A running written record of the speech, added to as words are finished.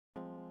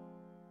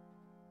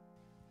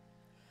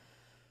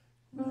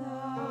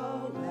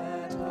Now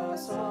let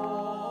us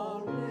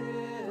all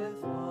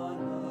with one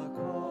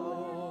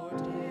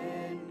accord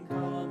in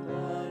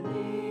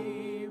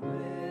company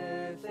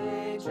with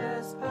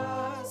ages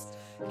past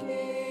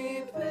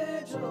keep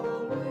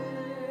vigil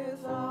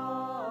with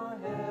our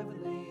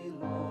heavenly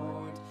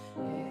Lord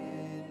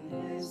in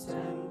his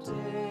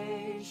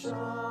temptation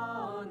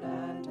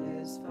and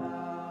his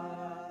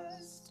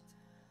fast.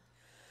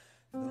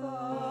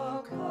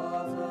 The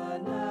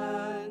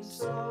covenant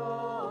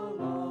so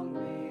long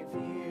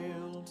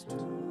revealed to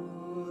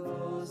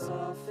those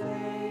of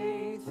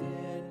faith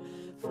in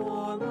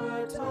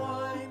former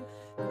time,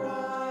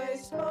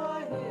 Christ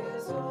by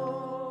his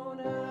own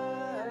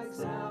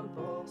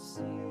example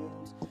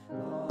sealed,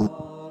 the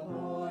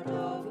Lord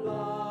of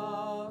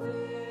love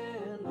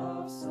in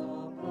love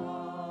sublime.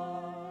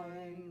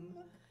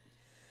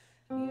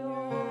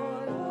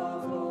 Your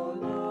love, O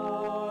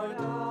Lord,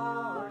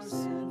 our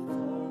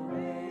sinful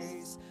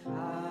race,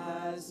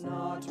 has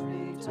not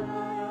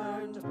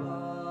returned,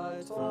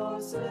 but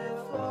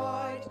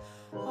falsified.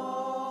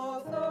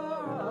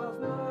 Author of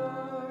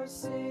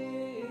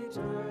mercy,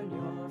 turn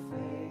your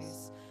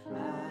face,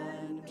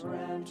 and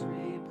grant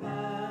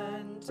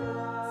repentance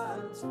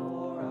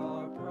for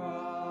our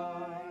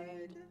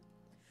pride.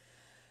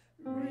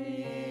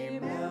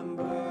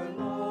 Remember,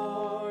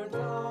 Lord,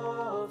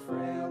 how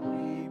frail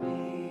we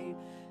be.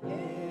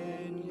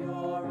 In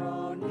your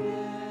own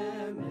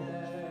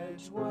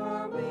image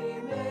were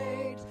we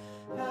made.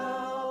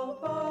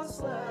 Help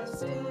us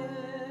lest in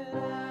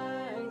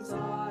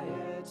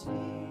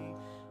anxiety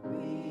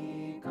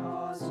we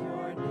cause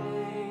your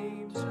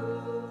name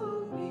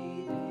to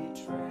be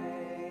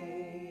betrayed.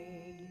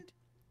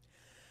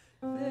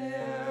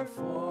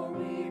 Therefore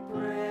we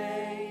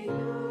pray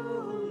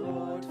you,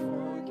 Lord,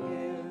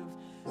 forgive,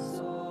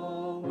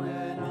 so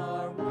when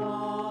our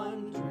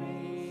wanderings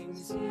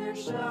here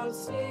shall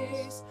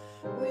cease,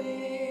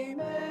 we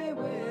may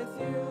with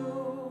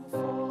you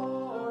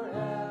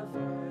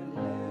forever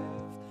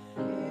live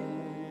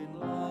in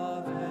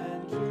love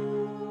and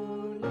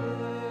unity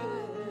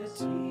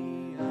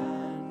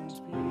and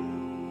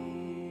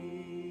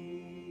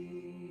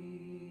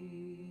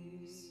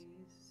peace.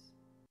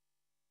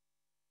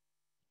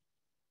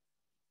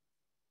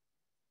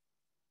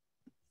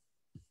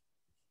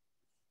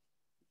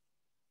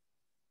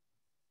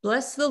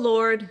 Bless the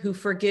Lord who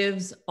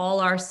forgives all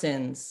our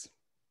sins.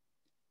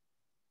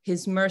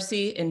 His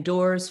mercy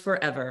endures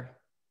forever.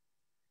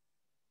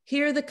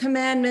 Hear the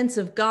commandments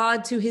of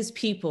God to his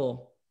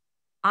people.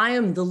 I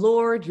am the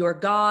Lord your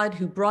God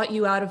who brought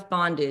you out of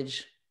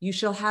bondage. You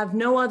shall have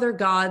no other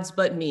gods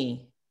but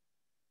me.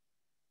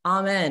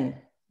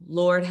 Amen.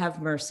 Lord,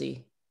 have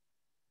mercy.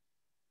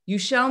 You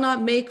shall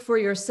not make for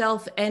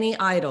yourself any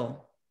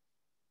idol.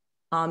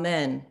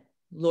 Amen.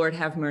 Lord,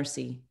 have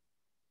mercy.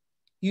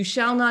 You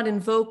shall not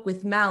invoke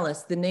with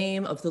malice the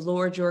name of the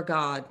Lord your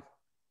God.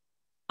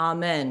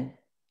 Amen.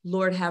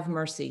 Lord, have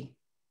mercy.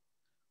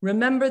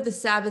 Remember the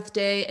Sabbath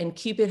day and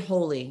keep it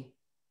holy.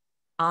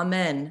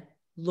 Amen.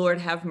 Lord,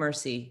 have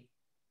mercy.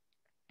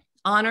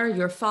 Honor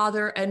your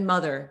father and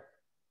mother.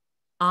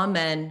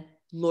 Amen.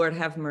 Lord,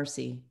 have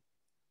mercy.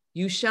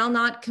 You shall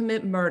not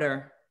commit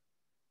murder.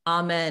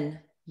 Amen.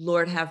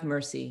 Lord, have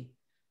mercy.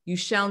 You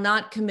shall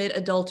not commit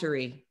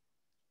adultery.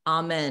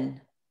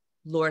 Amen.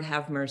 Lord,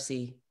 have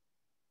mercy.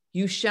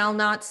 You shall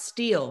not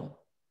steal.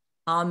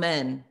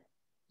 Amen.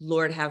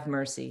 Lord, have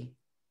mercy.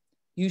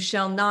 You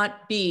shall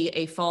not be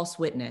a false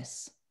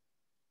witness.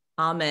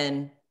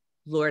 Amen.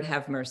 Lord,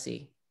 have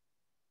mercy.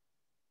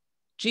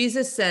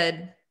 Jesus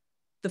said,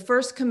 the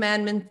first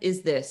commandment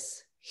is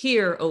this: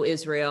 Hear, O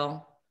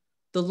Israel,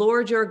 the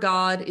Lord your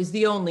God is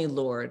the only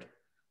Lord.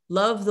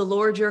 Love the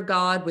Lord your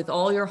God with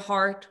all your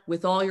heart,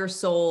 with all your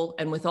soul,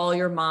 and with all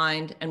your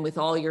mind, and with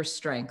all your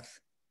strength.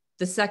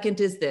 The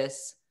second is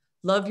this: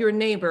 love your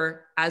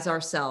neighbor as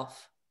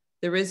ourself.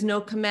 There is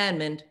no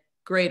commandment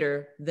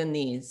greater than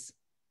these.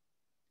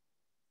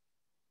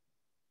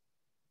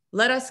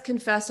 Let us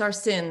confess our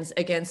sins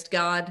against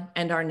God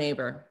and our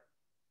neighbor.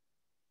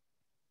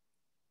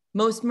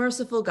 Most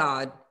merciful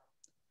God,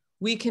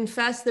 we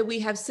confess that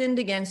we have sinned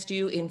against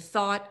you in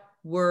thought,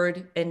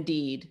 word, and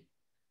deed,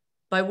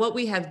 by what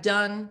we have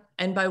done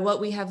and by what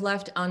we have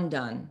left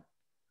undone.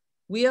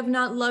 We have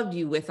not loved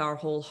you with our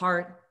whole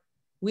heart.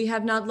 We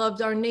have not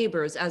loved our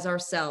neighbors as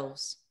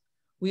ourselves.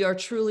 We are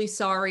truly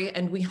sorry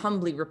and we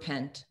humbly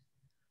repent.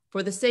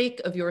 For the sake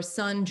of your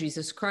Son,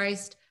 Jesus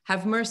Christ,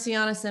 have mercy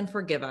on us and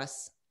forgive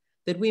us,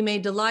 that we may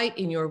delight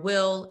in your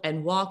will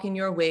and walk in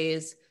your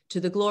ways, to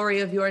the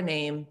glory of your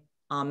name.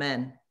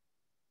 Amen.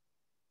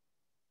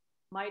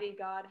 Mighty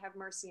God, have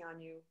mercy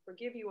on you,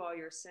 forgive you all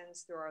your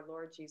sins through our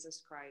Lord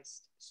Jesus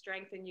Christ,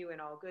 strengthen you in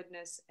all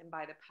goodness, and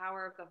by the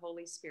power of the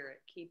Holy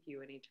Spirit, keep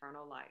you in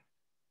eternal life.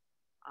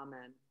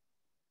 Amen.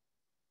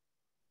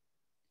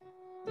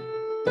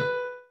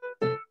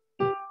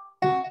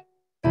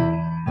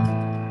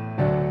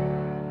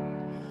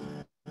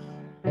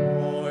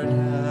 Lord,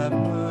 have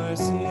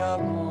mercy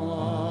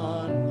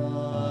upon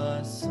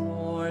us.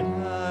 Lord,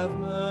 have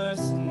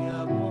mercy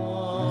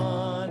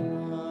upon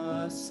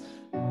us.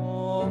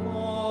 Lord,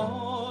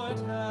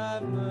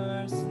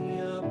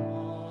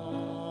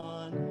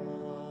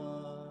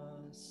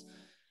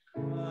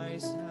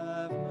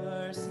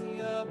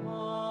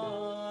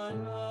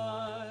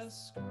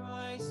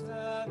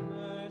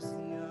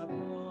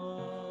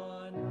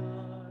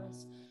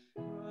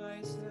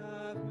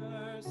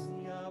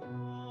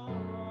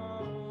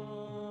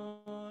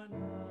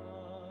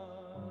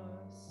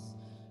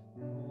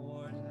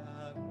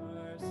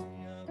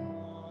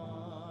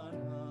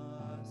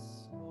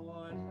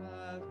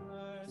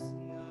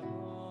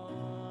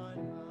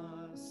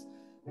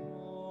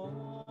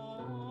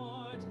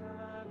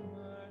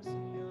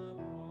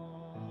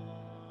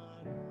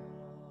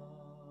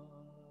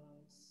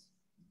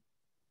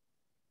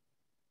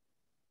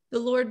 The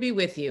Lord be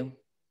with you.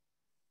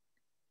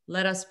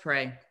 Let us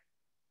pray.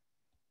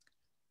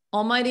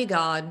 Almighty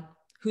God,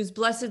 whose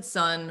blessed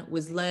Son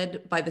was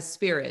led by the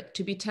Spirit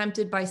to be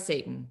tempted by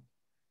Satan,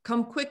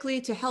 come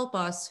quickly to help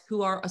us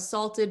who are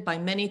assaulted by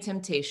many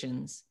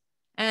temptations.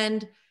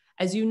 And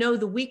as you know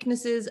the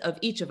weaknesses of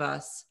each of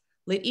us,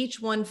 let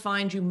each one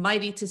find you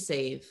mighty to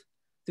save.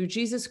 Through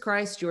Jesus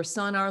Christ, your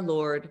Son, our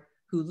Lord,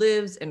 who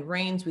lives and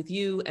reigns with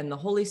you and the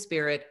Holy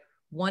Spirit,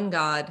 one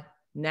God,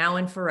 now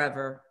and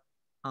forever.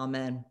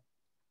 Amen.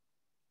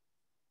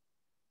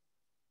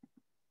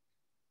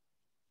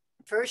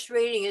 First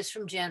reading is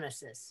from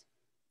Genesis.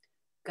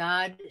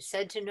 God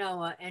said to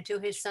Noah and to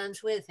his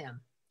sons with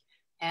him,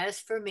 "As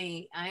for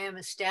me, I am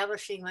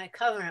establishing my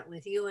covenant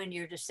with you and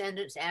your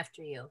descendants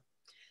after you,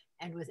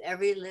 and with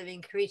every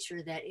living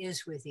creature that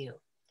is with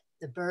you.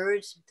 The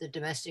birds, the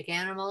domestic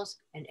animals,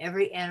 and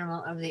every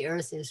animal of the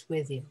earth is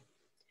with you.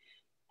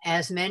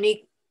 As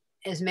many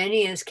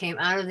as came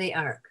out of the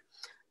ark,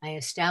 I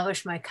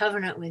establish my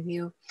covenant with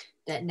you,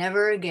 that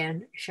never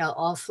again shall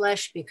all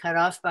flesh be cut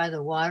off by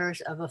the waters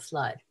of a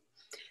flood.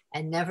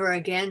 And never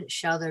again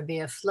shall there be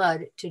a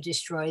flood to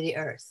destroy the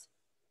earth."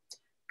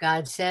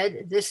 God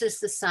said, "This is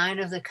the sign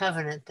of the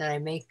covenant that I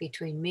make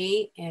between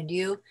me and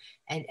you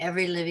and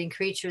every living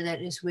creature that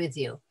is with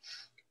you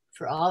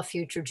for all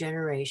future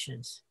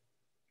generations.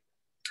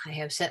 I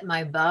have set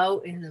my bow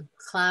in the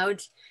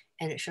clouds,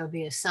 and it shall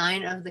be a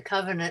sign of the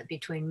covenant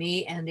between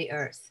me and the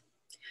earth.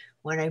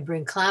 When I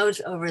bring clouds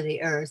over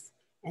the earth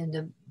and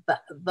the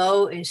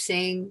bow is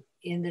saying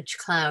in the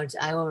clouds,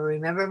 I will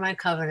remember my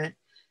covenant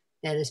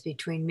that is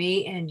between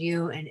me and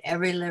you and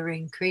every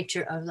living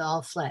creature of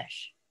all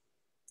flesh.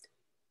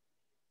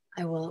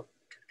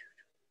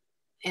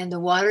 And the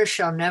water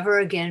shall never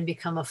again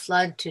become a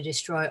flood to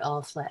destroy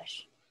all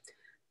flesh.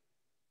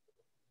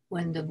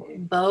 When the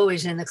bow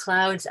is in the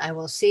clouds, I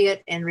will see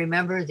it and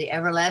remember the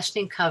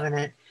everlasting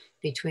covenant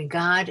between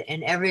God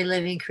and every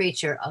living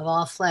creature of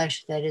all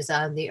flesh that is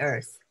on the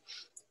earth."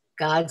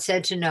 God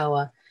said to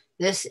Noah,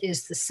 "This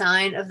is the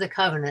sign of the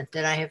covenant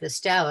that I have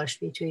established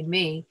between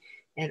me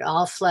and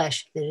all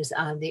flesh that is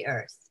on the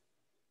earth."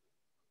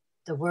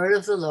 The word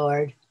of the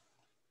Lord.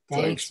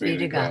 Thanks be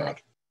to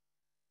God.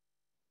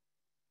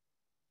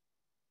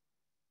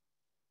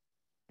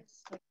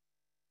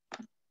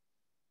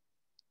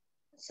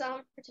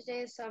 Psalm for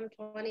today is Psalm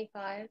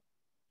 25.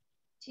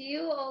 To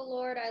you, O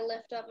Lord, I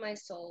lift up my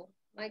soul.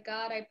 My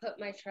God, I put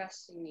my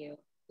trust in you.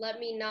 Let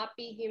me not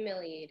be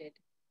humiliated,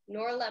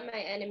 nor let my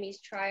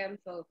enemies triumph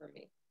over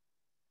me.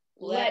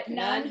 Let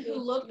none who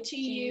look to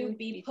you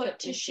be put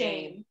to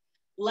shame.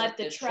 Let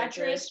the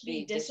treacherous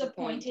be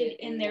disappointed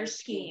in their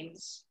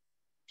schemes.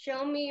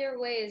 Show me your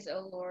ways,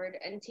 O Lord,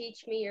 and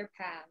teach me your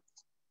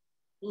paths.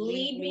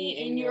 Lead me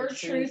in your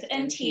truth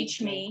and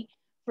teach me,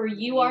 for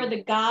you are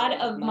the God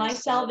of my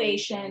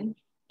salvation.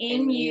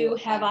 In you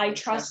have I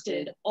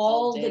trusted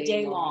all the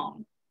day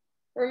long.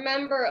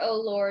 Remember, O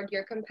Lord,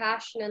 your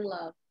compassion and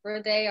love,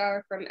 for they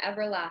are from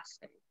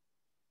everlasting.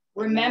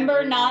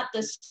 Remember not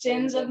the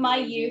sins of my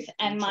youth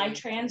and my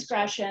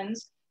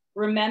transgressions.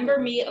 Remember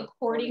me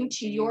according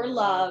to your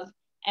love,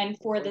 and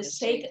for the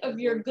sake of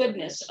your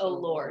goodness, O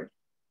Lord.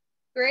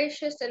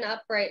 Gracious and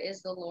upright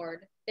is the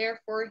Lord,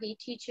 therefore he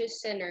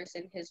teaches sinners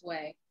in his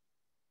way.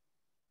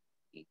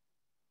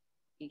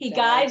 He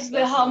guides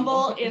the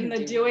humble in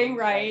the doing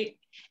right,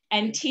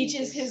 and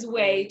teaches his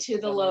way to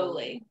the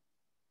lowly.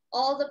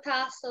 All the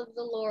paths of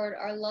the Lord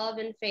are love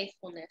and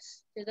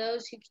faithfulness to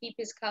those who keep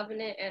his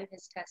covenant and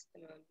his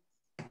testimonies.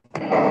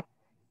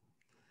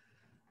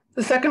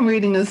 The second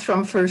reading is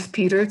from First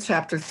Peter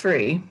chapter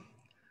 3.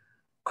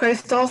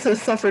 Christ also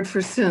suffered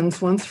for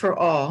sins once for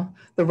all,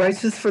 the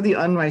righteous for the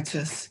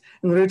unrighteous,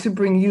 in order to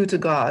bring you to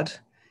God.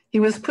 He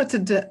was put to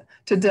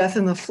death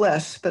in the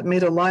flesh, but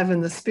made alive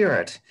in the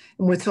spirit,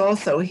 in which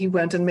also he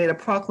went and made a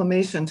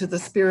proclamation to the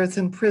spirits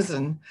in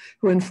prison,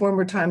 who in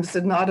former times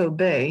did not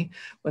obey,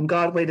 when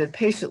God waited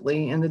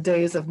patiently in the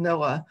days of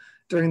Noah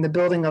during the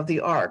building of the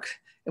ark,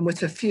 in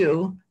which a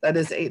few, that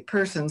is 8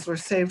 persons, were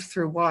saved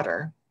through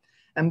water.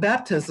 And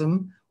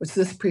baptism, which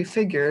this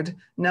prefigured,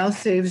 now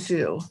saves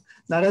you,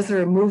 not as a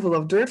removal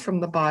of dirt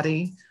from the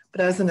body,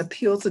 but as an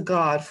appeal to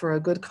God for a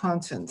good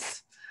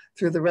conscience,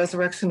 through the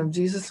resurrection of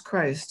Jesus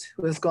Christ,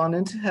 who has gone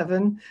into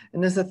heaven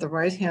and is at the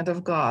right hand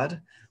of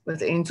God,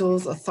 with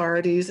angels,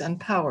 authorities, and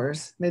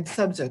powers made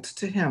subject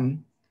to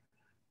him.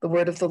 The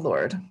word of the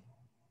Lord.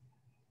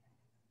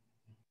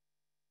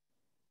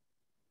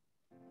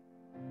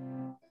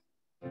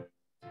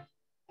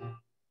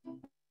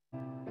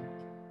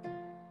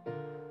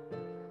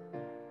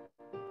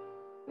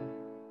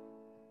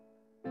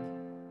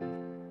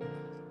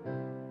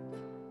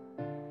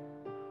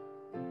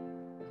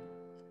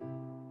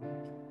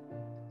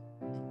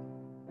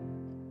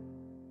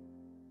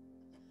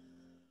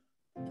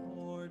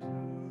 Lord,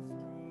 who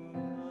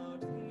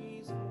throughout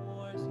these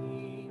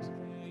 40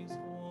 days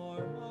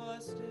for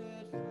us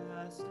did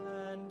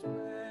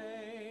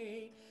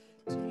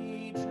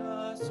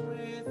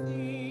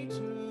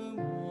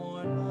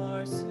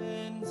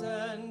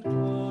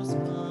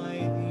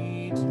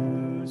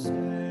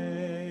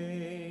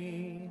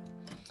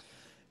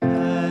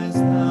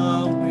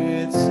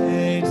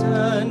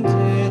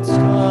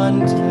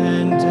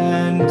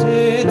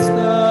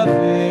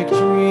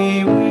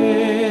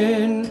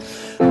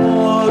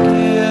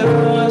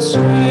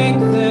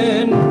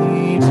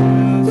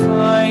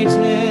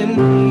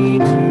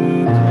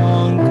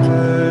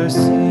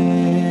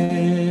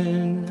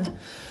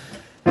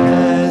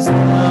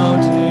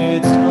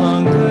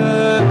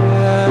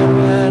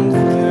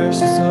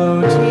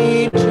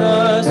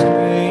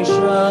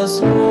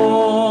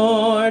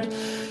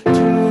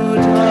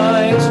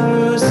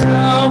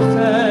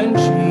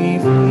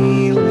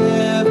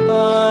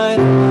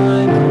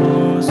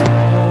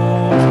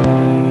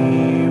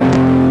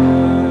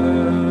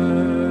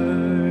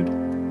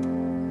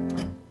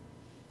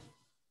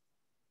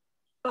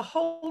the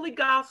Holy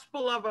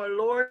Gospel of our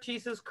Lord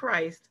Jesus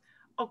Christ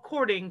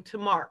according to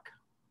Mark.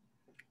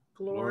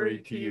 Glory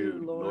to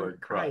you,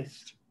 Lord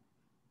Christ.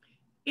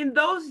 In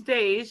those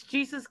days,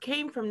 Jesus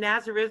came from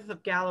Nazareth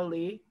of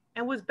Galilee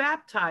and was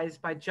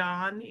baptized by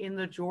John in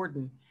the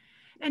Jordan.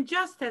 And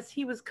just as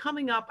he was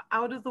coming up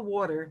out of the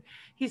water,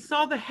 he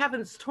saw the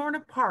heavens torn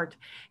apart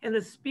and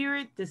the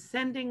Spirit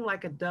descending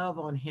like a dove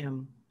on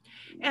him.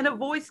 And a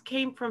voice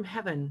came from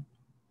heaven,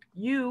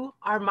 "You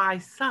are my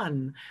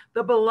Son,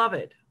 the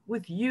beloved.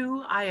 With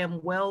you I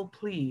am well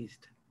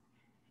pleased."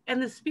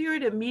 And the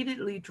Spirit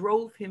immediately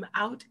drove him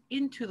out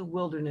into the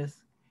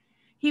wilderness.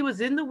 He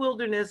was in the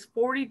wilderness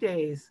 40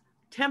 days,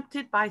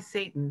 tempted by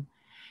Satan,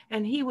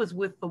 and he was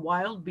with the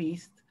wild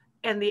beasts,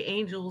 and the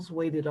angels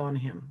waited on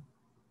him.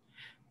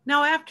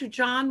 Now, after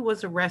John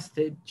was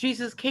arrested,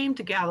 Jesus came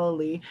to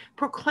Galilee,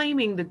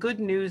 proclaiming the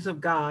good news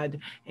of God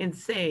and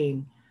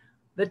saying,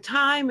 "The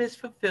time is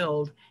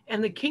fulfilled,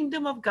 and the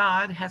kingdom of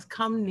God has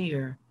come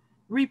near.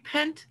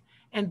 Repent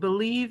and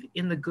believe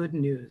in the good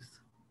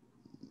news."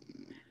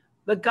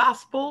 The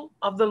Gospel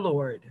of the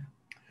Lord.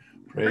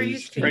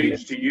 Praise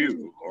to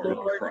you,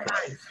 Lord Christ.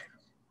 Christ.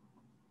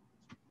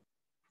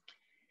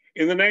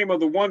 In the name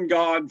of the one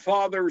God,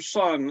 Father,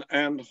 Son,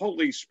 and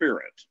Holy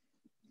Spirit.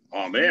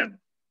 Amen.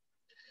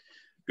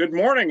 Good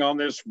morning on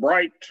this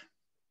bright,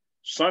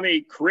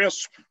 sunny,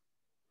 crisp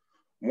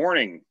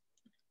morning.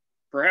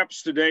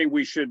 Perhaps today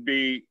we should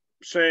be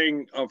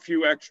saying a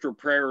few extra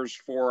prayers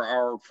for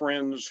our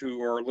friends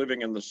who are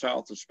living in the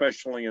South,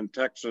 especially in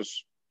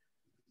Texas,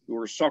 who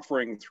are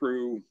suffering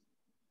through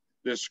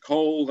this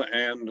cold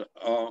and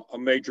a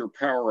major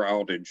power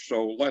outage.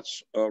 So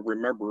let's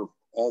remember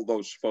all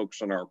those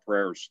folks in our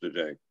prayers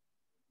today.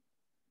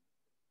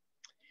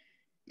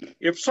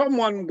 If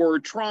someone were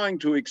trying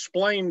to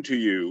explain to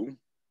you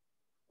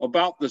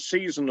about the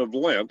season of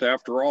Lent,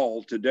 after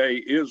all, today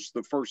is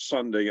the first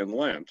Sunday in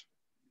Lent,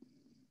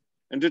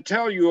 and to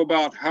tell you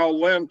about how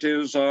Lent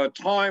is a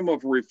time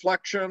of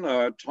reflection,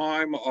 a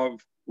time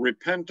of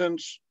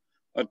repentance,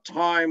 a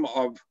time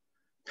of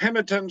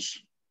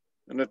penitence,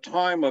 and a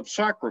time of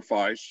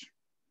sacrifice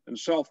and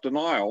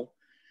self-denial.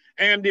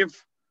 And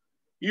if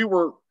you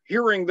were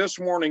hearing this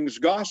morning's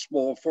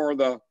gospel for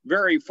the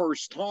very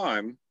first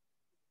time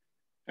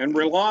and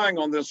relying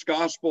on this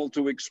gospel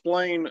to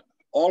explain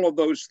all of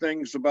those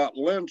things about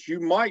Lent, you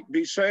might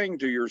be saying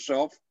to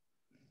yourself,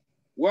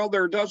 well,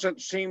 there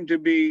doesn't seem to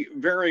be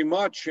very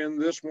much in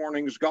this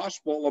morning's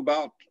gospel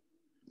about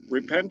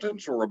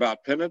repentance or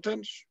about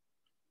penitence,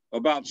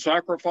 about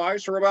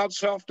sacrifice or about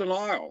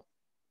self-denial.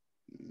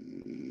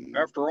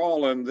 After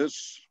all, in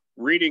this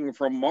reading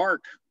from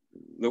Mark,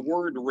 the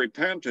word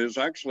repent is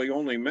actually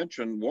only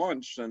mentioned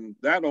once, and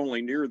that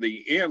only near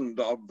the end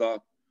of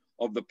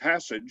the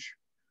passage.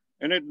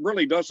 And it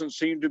really doesn't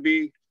seem to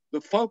be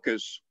the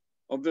focus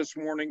of this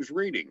morning's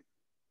reading.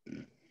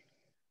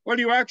 Well,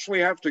 you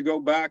actually have to go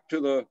back to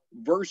the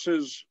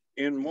verses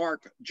in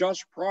Mark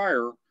just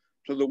prior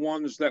to the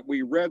ones that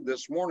we read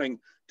this morning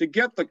to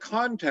get the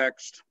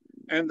context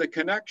and the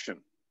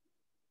connection.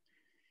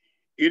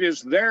 It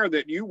is there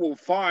that you will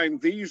find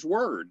these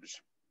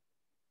words.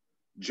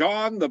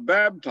 John the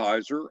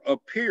Baptizer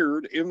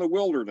appeared in the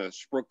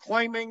wilderness,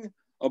 proclaiming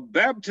a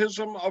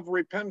baptism of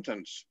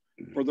repentance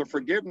for the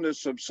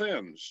forgiveness of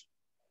sins.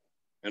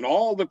 And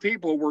all the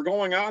people were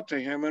going out to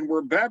him and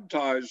were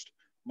baptized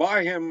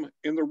by him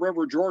in the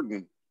river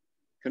Jordan,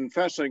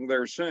 confessing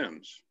their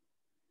sins.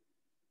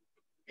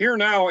 Here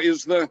now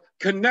is the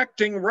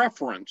connecting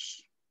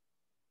reference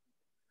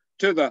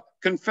to the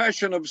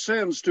confession of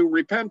sins, to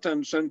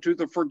repentance, and to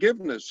the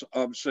forgiveness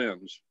of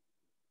sins.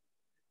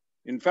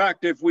 In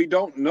fact, if we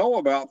don't know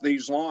about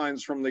these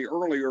lines from the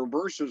earlier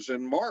verses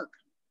in Mark,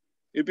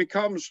 it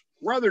becomes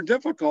rather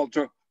difficult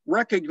to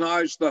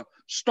recognize the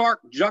stark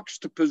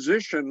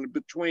juxtaposition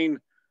between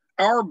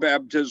our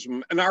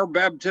baptism and our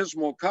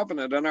baptismal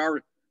covenant and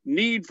our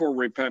need for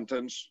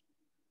repentance,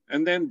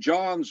 and then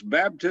John's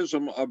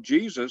baptism of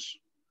Jesus,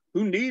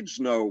 who needs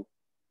no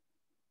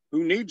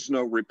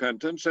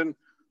repentance and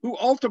who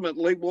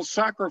ultimately will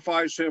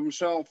sacrifice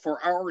himself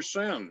for our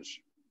sins,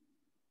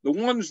 the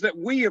ones that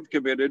we have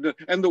committed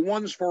and the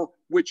ones for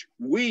which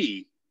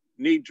we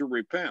need to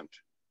repent.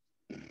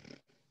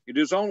 It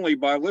is only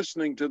by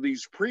listening to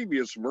these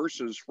previous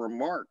verses from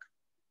Mark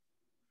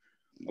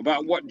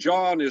about what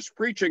John is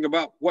preaching,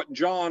 about what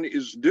John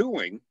is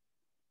doing,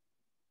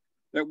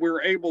 that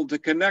we're able to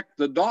connect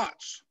the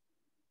dots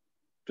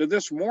to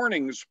this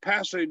morning's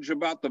passage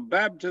about the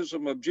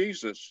baptism of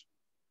Jesus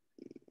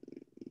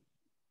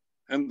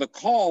and the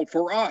call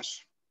for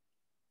us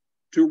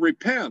to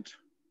repent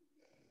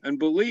and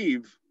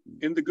believe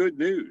in the good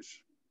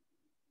news.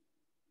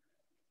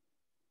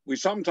 We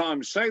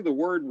sometimes say the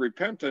word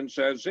repentance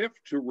as if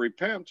to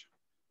repent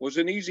was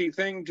an easy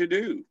thing to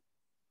do.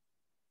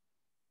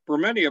 For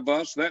many of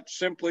us, that's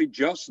simply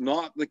just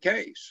not the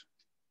case.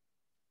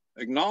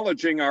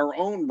 Acknowledging our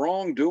own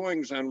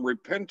wrongdoings and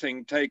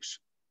repenting takes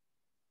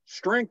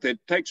strength, it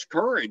takes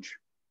courage,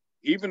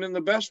 even in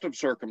the best of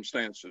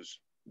circumstances.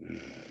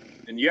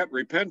 And yet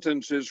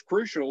repentance is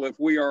crucial if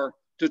we are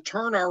to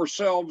turn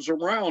ourselves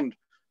around,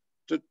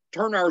 to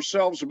turn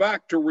ourselves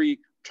back, to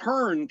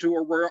return to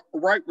a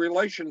right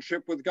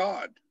relationship with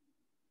God,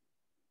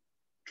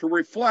 to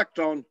reflect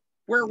on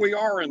where we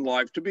are in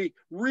life, to be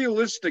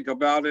realistic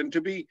about it, and to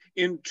be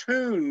in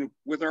tune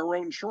with our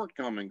own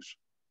shortcomings,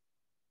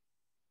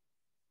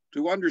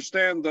 to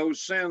understand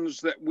those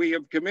sins that we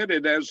have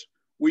committed, as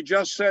we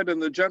just said in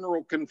the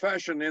general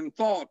confession, in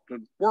thought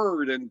and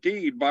word and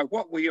deed, by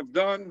what we have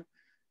done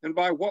and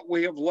by what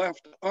we have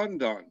left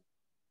undone.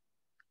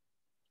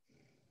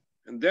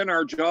 And then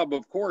our job,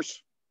 of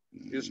course,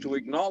 is to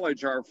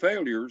acknowledge our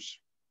failures,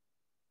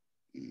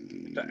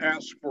 to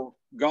ask for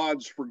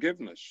God's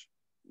forgiveness.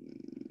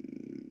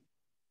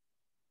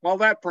 While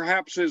that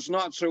perhaps is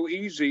not so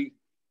easy,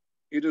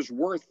 it is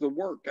worth the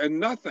work, and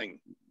nothing,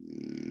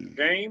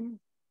 shame,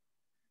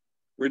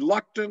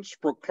 reluctance,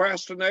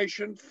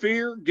 procrastination,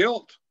 fear,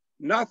 guilt,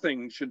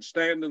 nothing should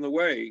stand in the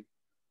way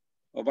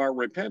of our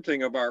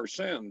repenting of our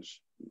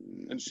sins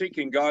and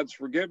seeking God's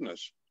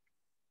forgiveness.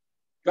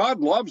 God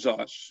loves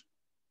us,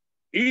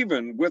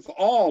 even with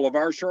all of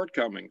our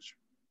shortcomings.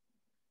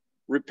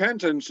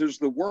 Repentance is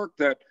the work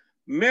that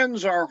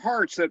mends our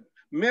hearts, that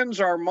mends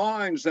our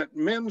minds, that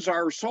mends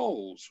our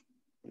souls.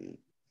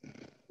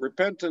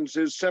 Repentance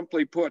is,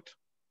 simply put,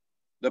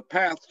 the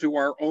path to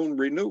our own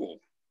renewal.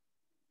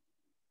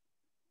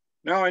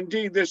 Now,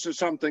 indeed, this is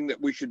something that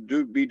we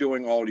should be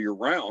doing all year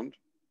round.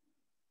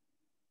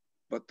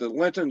 But the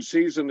Lenten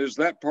season is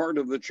that part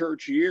of the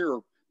church year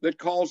that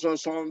calls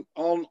us on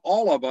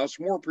all of us,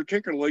 more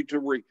particularly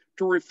to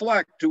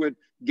reflect, to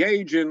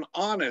engage in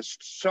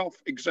honest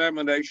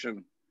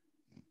self-examination,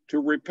 to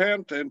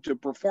repent and to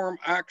perform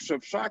acts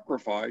of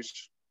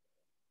sacrifice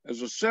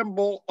as a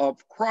symbol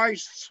of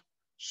Christ's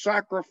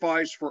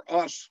sacrifice for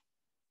us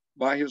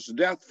by his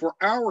death for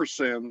our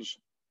sins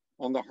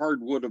on the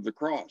hard wood of the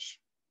cross.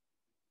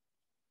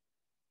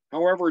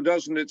 However,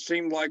 doesn't it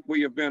seem like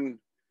we have been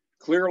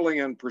clearly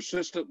and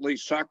persistently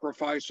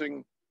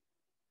sacrificing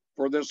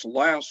for this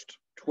last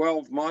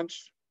 12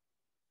 months?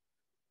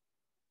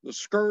 The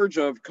scourge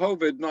of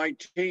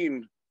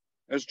COVID-19,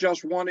 as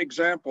just one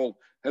example,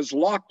 has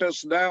locked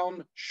us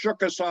down,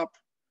 shook us up,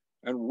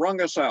 and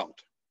wrung us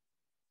out.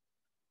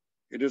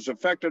 It has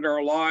affected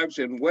our lives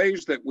in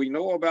ways that we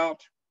know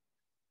about,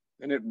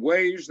 and in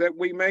ways that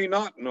we may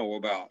not know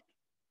about,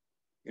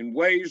 in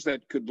ways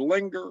that could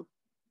linger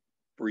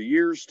for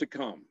years to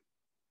come.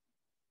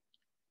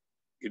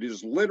 It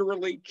has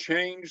literally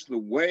changed the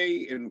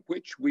way in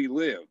which we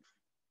live,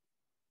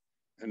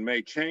 and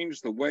may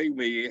change the way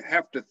we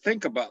have to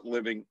think about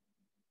living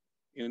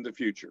in the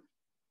future.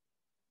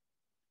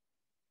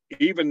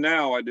 Even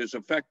now, it has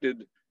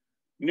affected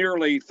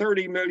nearly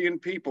 30 million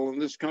people in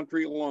this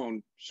country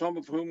alone, some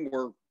of whom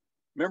were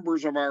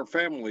members of our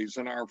families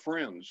and our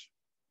friends.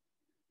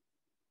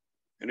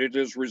 And it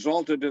has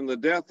resulted in the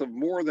death of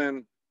more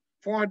than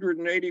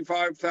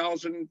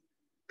 485,000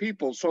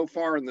 people so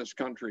far in this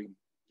country.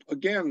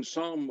 Again,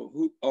 some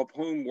of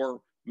whom were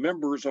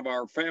members of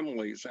our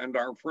families and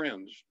our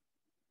friends.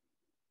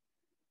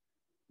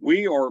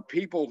 We or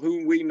people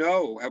whom we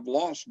know have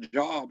lost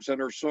jobs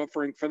and are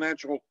suffering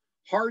financial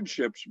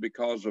hardships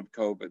because of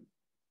COVID.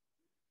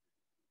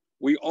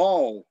 We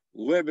all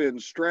live in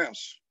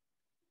stress,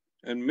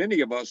 and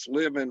many of us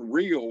live in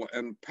real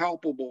and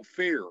palpable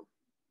fear.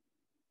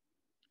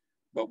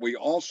 But we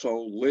also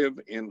live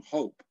in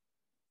hope.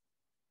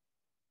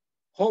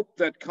 Hope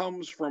that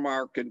comes from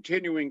our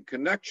continuing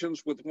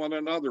connections with one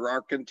another,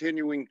 our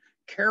continuing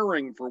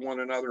caring for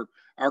one another,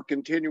 our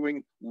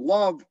continuing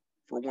love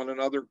for one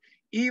another,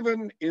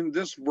 even in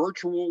this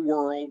virtual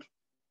world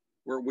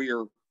where we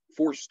are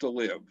forced to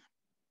live.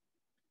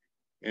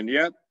 And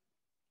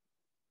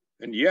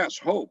yes,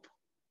 hope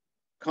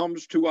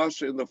comes to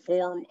us in the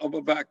form of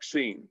a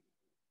vaccine.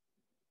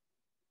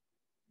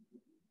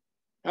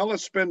 Now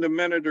let's spend a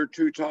minute or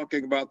two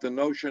talking about the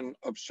notion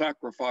of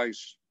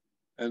sacrifice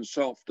and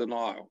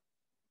self-denial.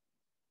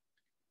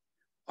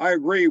 I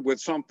agree with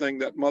something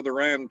that Mother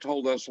Ann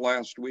told us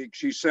last week.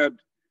 She said,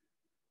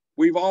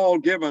 we've all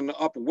given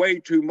up way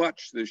too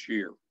much this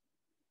year.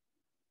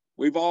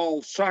 We've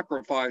all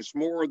sacrificed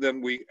more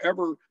than we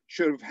ever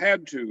should have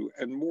had to,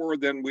 and more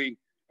than we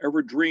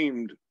ever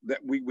dreamed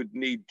that we would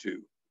need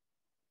to.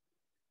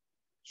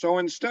 So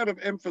instead of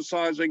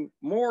emphasizing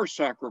more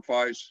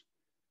sacrifice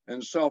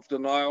and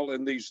self-denial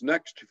in these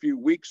next few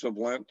weeks of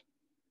Lent,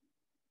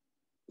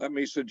 let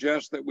me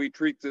suggest that we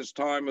treat this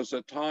time as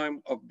a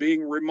time of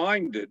being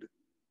reminded,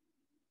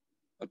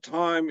 a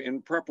time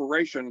in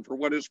preparation for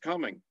what is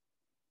coming.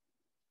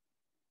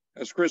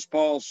 As Chris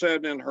Paul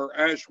said in her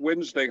Ash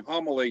Wednesday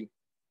homily,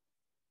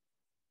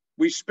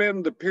 we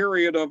spend the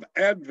period of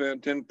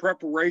Advent in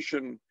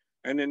preparation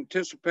and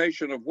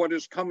anticipation of what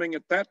is coming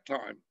at that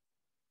time,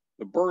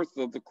 the birth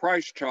of the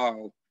Christ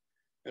child,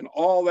 and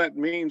all that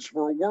means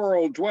for a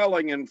world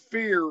dwelling in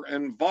fear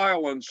and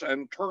violence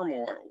and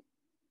turmoil.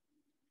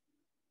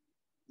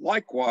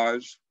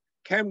 Likewise,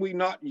 can we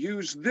not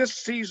use this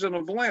season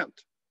of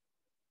Lent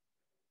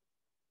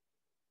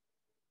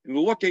in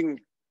looking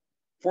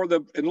to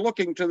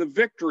the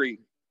victory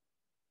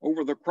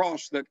over the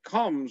cross that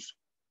comes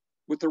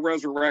with the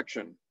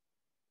resurrection.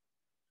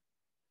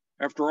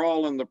 After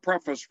all, in the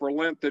preface for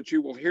Lent that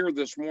you will hear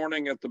this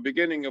morning at the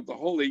beginning of the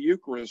Holy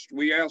Eucharist,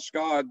 we ask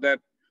God that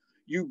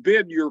you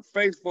bid your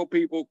faithful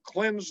people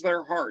cleanse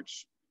their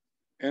hearts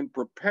and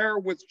prepare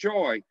with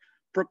joy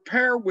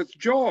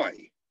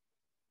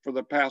for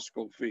the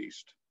Paschal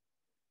feast,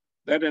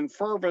 that in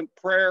fervent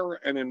prayer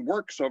and in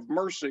works of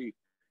mercy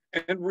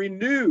and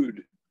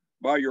renewed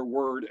by your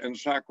word and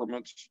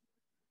sacraments,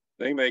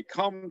 they may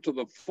come to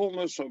the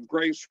fullness of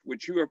grace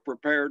which you have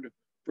prepared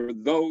for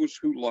those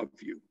who love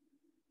you.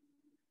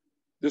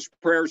 This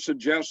prayer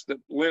suggests that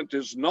Lent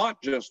is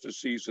not just a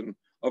season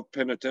of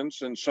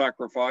penitence and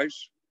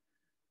sacrifice,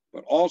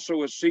 but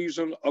also a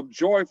season of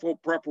joyful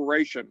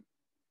preparation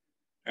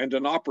and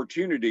an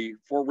opportunity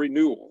for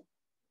renewal.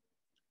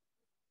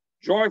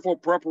 Joyful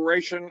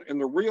preparation in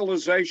the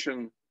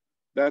realization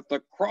that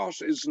the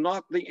cross is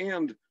not the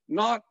end,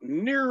 not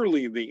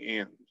nearly the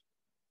end.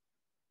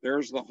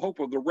 There's the hope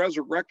of the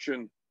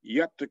resurrection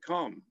yet to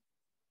come.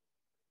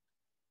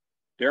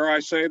 Dare I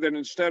say that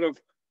instead of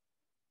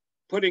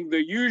putting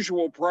the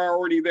usual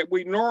priority that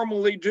we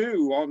normally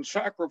do on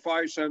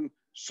sacrifice and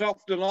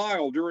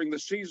self-denial during the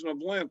season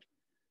of Lent,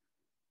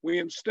 we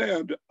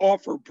instead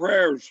offer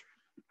prayers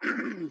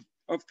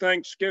of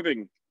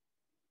thanksgiving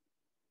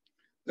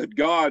that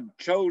God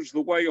chose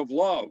the way of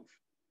love,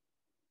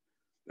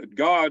 that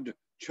God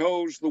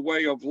chose the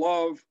way of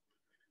love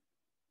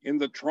in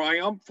the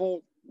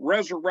triumphal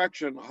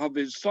resurrection of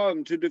his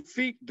Son to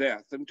defeat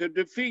death and to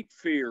defeat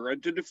fear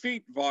and to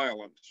defeat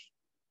violence.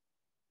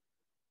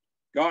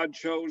 God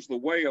chose the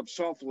way of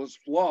selfless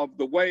love,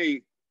 the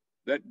way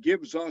that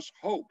gives us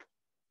hope.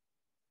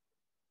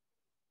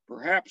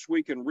 Perhaps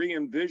we can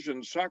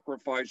re-envision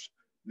sacrifice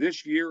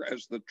this year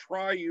as the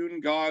triune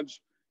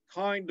God's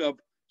kind of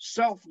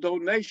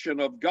self-donation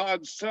of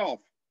God's self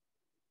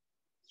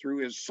through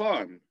his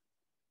Son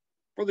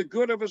for the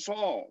good of us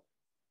all,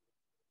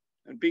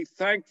 and be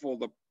thankful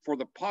for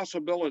the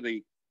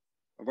possibility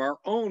of our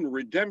own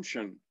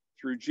redemption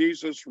through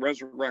Jesus'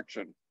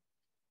 resurrection.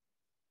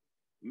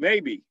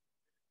 Maybe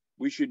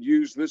we should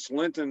use this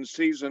Lenten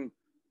season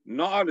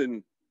not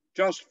in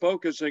just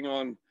focusing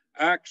on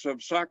acts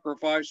of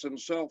sacrifice and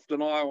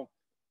self-denial,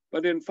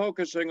 but in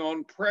focusing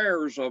on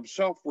prayers of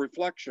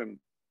self-reflection,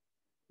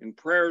 in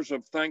prayers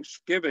of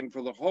thanksgiving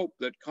for the hope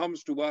that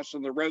comes to us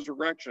in the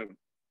resurrection,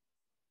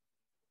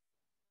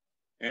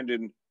 and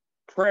in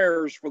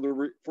prayers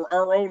for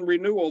our own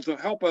renewal to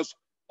help us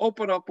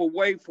open up a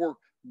way for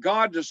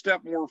God to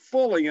step more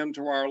fully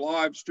into our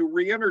lives, to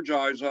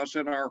re-energize us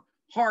in our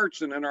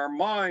hearts and in our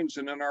minds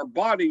and in our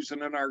bodies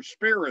and in our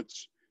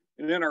spirits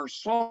and in our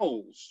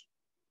souls,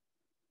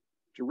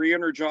 to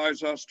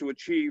re-energize us to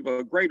achieve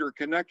a greater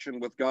connection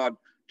with God,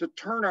 to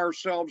turn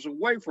ourselves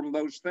away from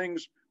those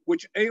things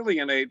which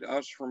alienate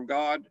us from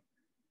God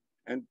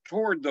and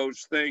toward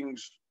those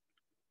things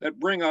that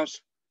bring us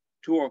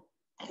to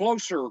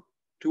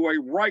a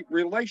right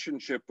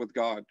relationship with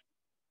God,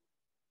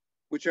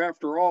 which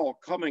after all,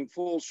 coming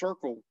full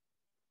circle,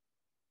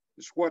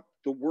 is what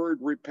the word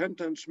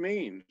repentance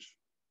means,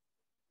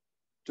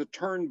 to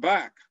turn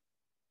back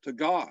to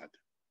God.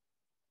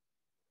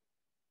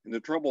 In the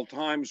troubled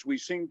times we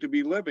seem to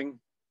be living,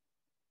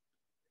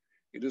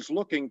 it is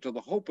looking to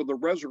the hope of the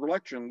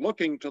resurrection,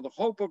 looking to the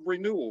hope of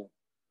renewal.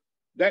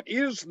 That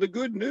is the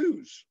good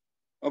news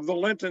of the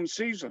Lenten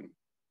season.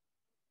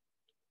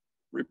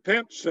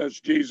 Repent, says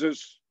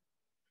Jesus,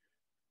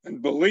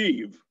 and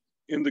believe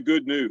in the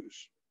good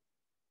news.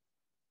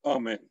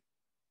 Amen.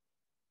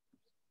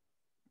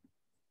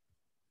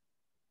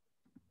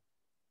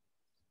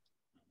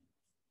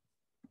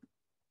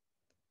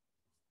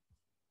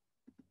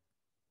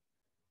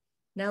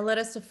 Now let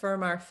us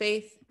affirm our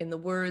faith in the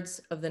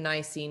words of the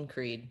Nicene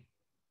Creed.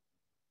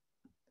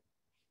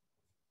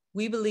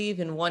 We believe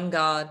in one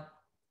God,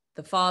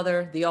 the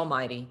Father, the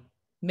Almighty,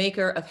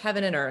 maker of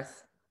heaven and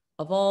earth,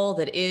 of all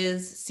that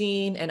is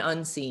seen and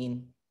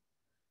unseen.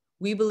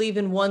 We believe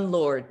in one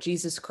Lord,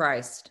 Jesus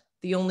Christ,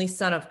 the only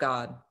Son of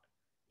God,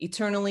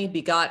 eternally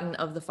begotten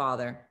of the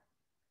Father,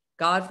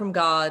 God from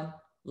God,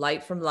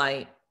 light from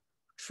light,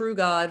 true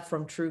God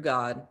from true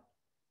God,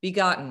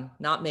 begotten,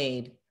 not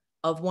made,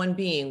 of one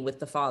being with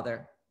the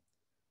Father.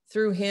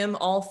 Through him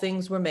all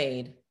things were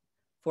made.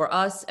 For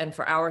us and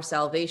for our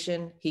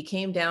salvation, he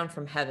came down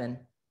from heaven.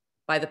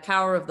 By the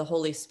power of the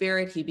Holy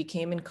Spirit, he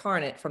became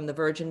incarnate from the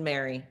Virgin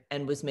Mary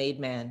and was made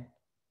man.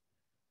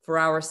 For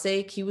our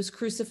sake, he was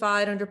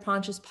crucified under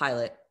Pontius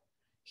Pilate.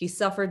 He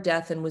suffered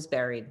death and was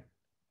buried.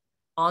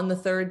 On the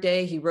third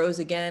day, he rose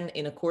again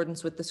in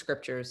accordance with the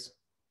scriptures.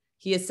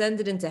 He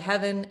ascended into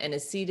heaven and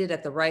is seated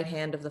at the right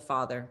hand of the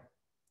Father.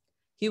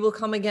 He will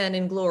come again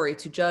in glory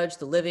to judge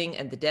the living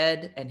and the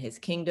dead, and his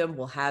kingdom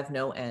will have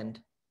no end.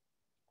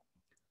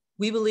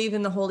 We believe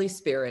in the Holy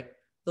Spirit,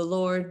 the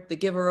Lord, the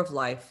giver of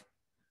life,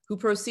 who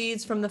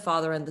proceeds from the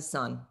Father and the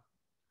Son.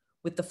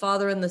 With the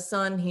Father and the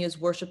Son, he is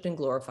worshiped and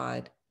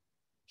glorified.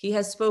 He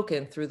has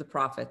spoken through the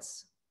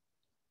prophets.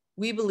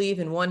 We believe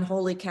in one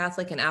holy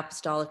Catholic and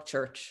Apostolic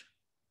Church.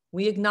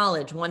 We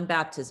acknowledge one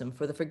baptism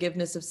for the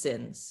forgiveness of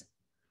sins.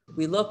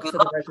 We look for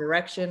the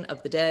resurrection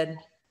of the dead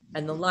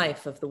and the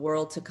life of the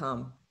world to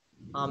come.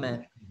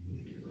 Amen.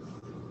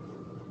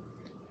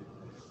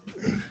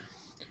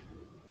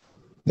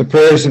 The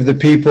prayers of the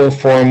people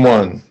form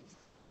one.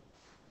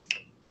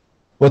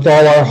 With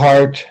all our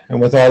heart and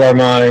with all our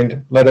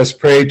mind, let us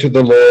pray to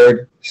the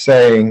Lord,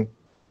 saying,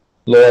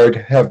 Lord,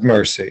 have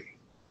mercy.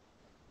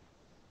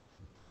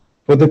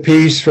 For the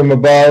peace from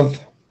above,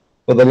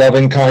 for the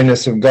loving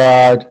kindness of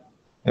God,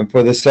 and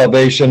for the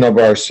salvation of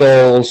our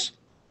souls,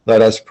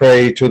 let us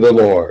pray to the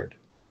Lord.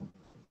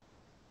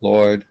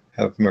 Lord,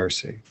 have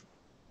mercy.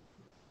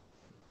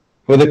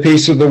 For the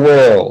peace of the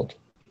world,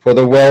 for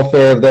the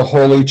welfare of the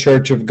Holy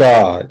Church of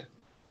God,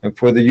 and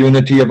for the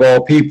unity of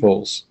all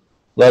peoples,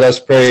 let us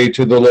pray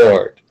to the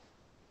Lord.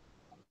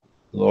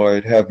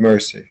 Lord, have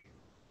mercy.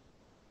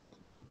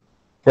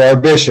 For our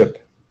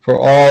bishop, for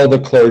all the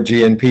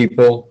clergy and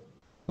people,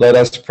 let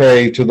us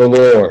pray to the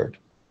Lord.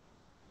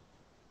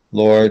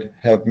 Lord,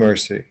 have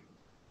mercy.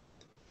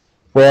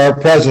 For our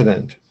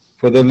president,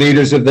 for the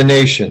leaders of the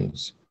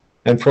nations,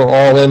 and for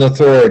all in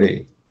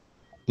authority,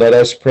 let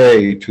us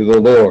pray to the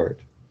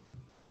Lord.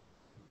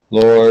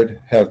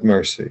 Lord, have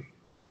mercy.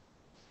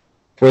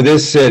 For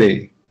this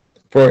city,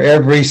 for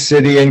every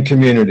city and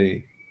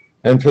community,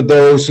 and for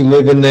those who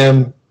live in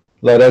them,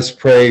 let us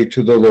pray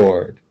to the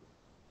Lord.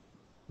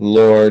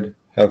 Lord,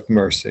 have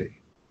mercy.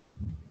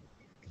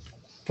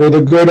 For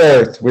the good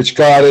earth which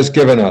God has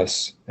given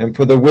us, and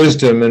for the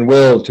wisdom and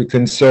will to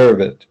conserve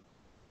it,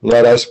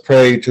 let us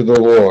pray to the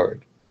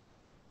Lord.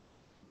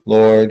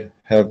 Lord,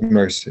 have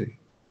mercy.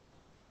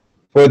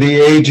 For the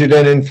aged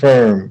and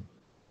infirm,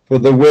 for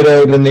the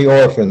widowed and the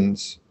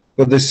orphans,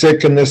 for the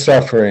sick and the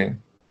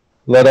suffering,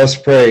 let us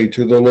pray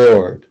to the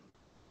Lord.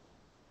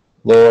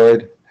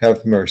 Lord,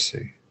 have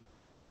mercy.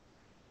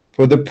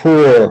 For the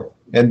poor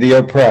and the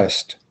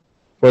oppressed,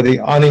 for the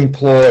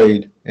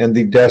unemployed and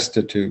the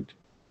destitute,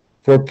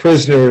 for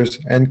prisoners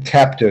and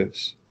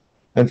captives,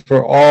 and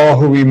for all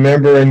who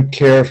remember and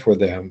care for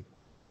them,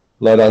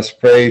 let us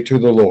pray to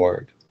the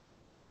Lord.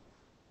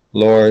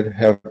 Lord,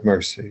 have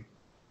mercy.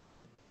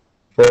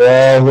 For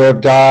all who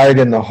have died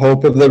in the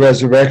hope of the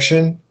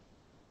resurrection,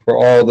 for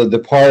all the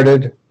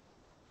departed,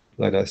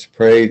 let us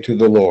pray to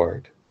the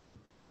Lord.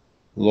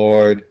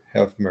 Lord,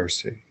 have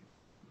mercy.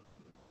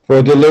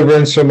 For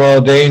deliverance from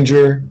all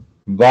danger,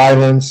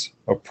 violence,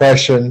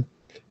 oppression,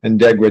 and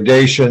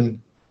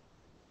degradation,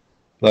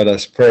 let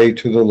us pray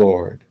to the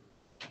Lord.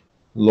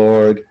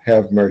 Lord,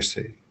 have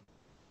mercy.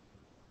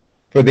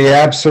 For the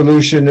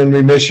absolution and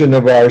remission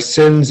of our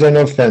sins and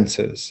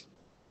offenses,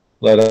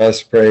 let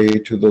us pray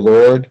to the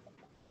Lord.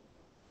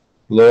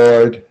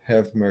 Lord,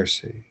 have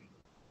mercy.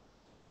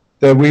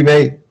 That we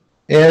may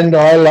end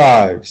our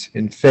lives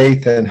in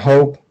faith and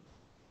hope,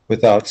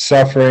 without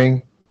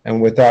suffering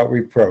and without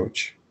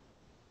reproach,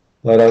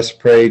 let us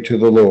pray to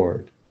the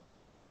Lord.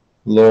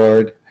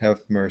 Lord,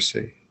 have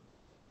mercy.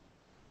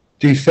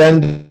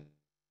 Defend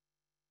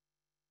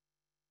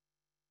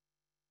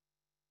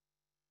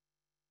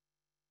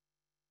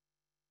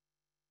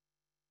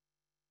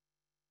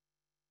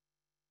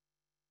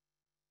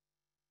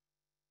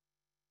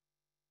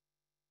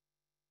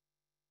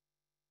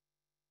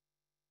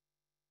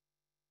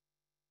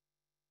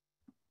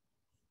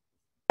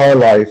our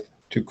life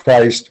to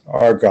Christ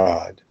our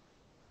God.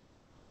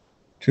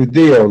 To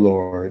thee, O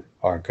Lord,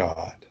 our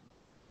God.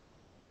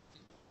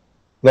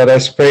 Let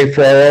us pray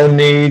for our own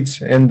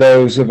needs and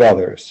those of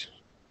others.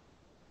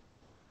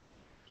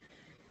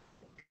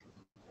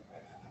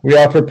 We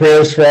offer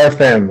prayers for our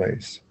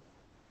families,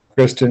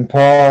 Kristen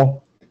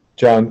Paul,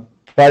 John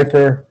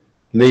Piper,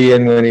 Lee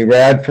and Winnie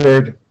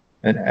Radford,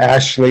 and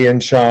Ashley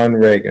and Sean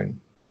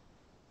Reagan.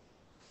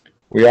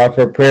 We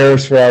offer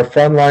prayers for our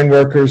frontline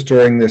workers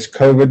during this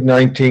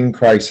COVID-19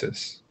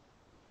 crisis.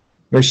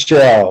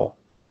 Michelle,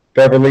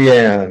 Beverly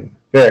Ann,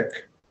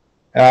 Vic,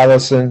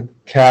 Allison,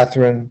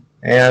 Catherine,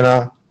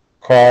 Anna,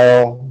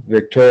 Carl,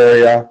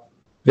 Victoria,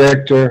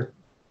 Victor,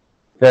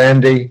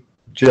 Brandy,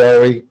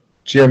 Joey,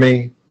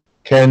 Jimmy,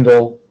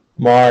 Kendall,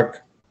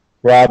 Mark,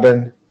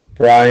 Robin,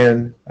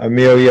 Brian,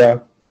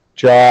 Amelia,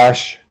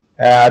 Josh,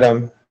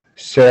 Adam,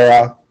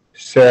 Sarah,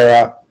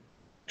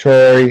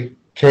 Tori,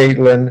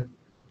 Caitlin,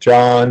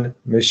 John,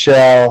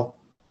 Michelle,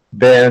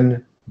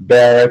 Ben,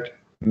 Barrett,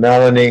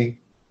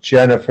 Melanie,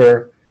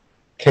 Jennifer,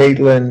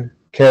 Caitlin,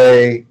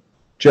 Kay,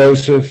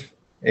 Joseph,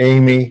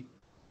 Amy,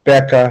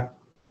 Becca,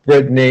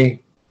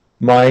 Brittany,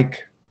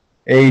 Mike,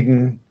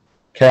 Aiden,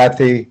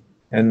 Kathy,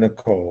 and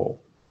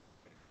Nicole.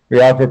 We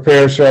offer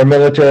prayers for our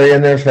military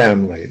and their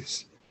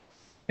families.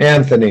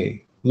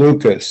 Anthony,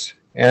 Lucas,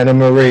 Anna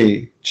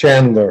Marie,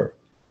 Chandler,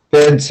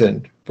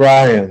 Vincent,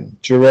 Brian,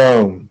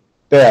 Jerome,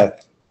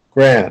 Beth,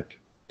 Grant,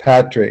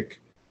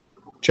 Patrick,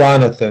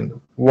 Jonathan,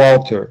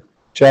 Walter,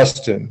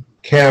 Justin,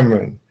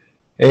 Cameron,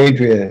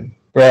 Adrian,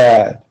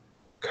 Brad,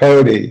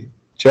 Cody,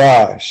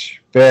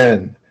 Josh,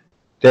 Ben,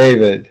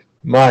 David,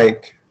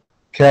 Mike,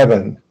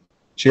 Kevin,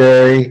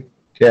 Jerry,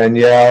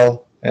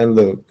 Danielle, and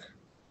Luke.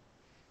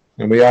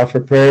 And we offer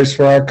prayers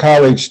for our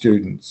college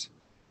students,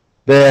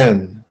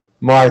 Ben,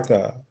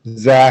 Martha,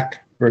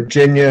 Zach,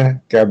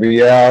 Virginia,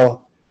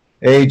 Gabrielle,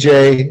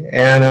 AJ,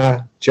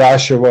 Anna,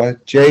 Joshua,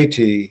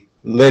 JT,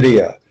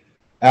 Lydia,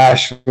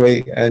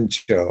 Ashley, and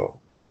Joe.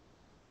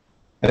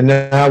 And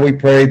now we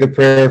pray the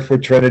prayer for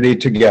Trinity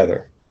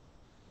together.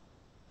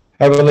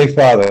 Heavenly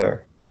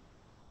Father,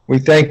 we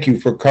thank you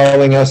for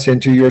calling us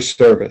into your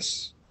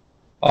service.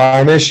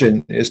 Our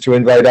mission is to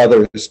invite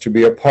others to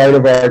be a part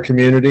of our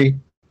community,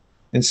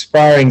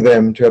 inspiring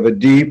them to have a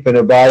deep and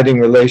abiding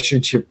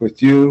relationship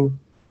with you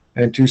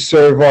and to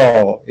serve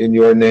all in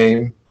your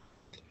name.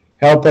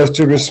 Help us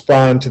to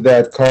respond to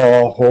that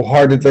call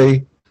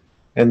wholeheartedly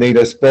and lead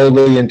us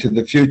boldly into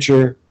the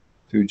future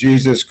through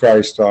Jesus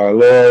Christ our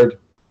Lord.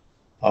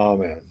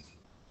 Amen.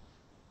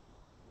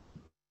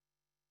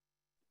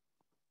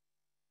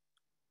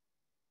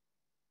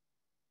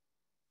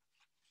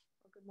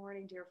 Good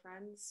morning, dear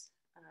friends.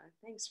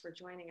 Thanks for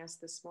joining us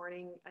this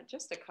morning.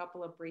 Just a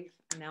couple of brief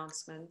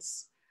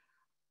announcements.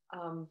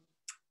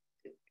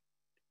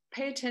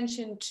 Pay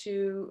attention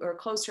to, or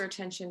closer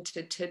attention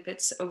to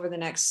tidbits over the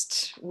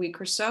next week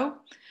or so.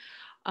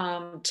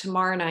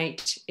 Tomorrow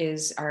night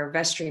is our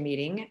vestry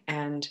meeting,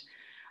 and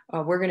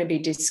we're going to be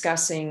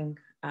discussing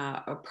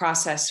a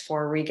process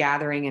for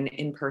regathering and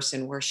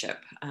in-person worship.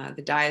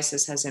 The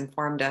diocese has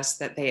informed us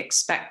that they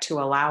expect to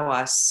allow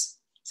us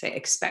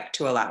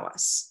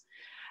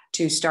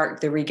to start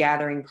the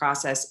regathering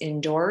process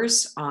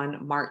indoors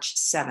on March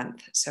 7th.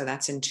 So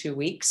that's in 2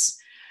 weeks.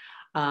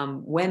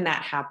 When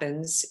that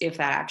happens, if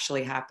that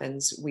actually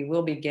happens, we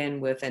will begin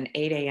with an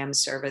 8 a.m.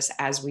 service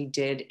as we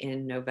did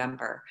in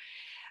November.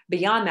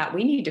 Beyond that,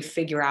 we need to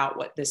figure out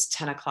what this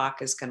 10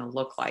 o'clock is going to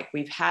look like.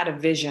 We've had a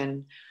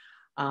vision,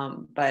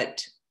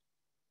 but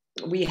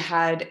we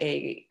had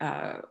a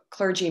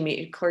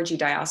clergy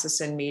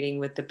diocesan meeting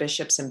with the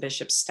bishops and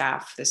bishop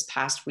staff this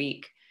past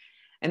week.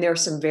 And there are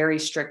some very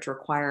strict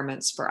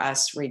requirements for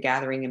us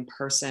regathering in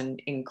person,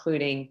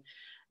 including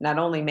not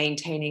only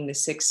maintaining the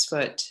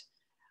 6-foot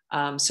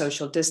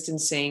social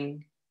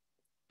distancing,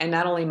 and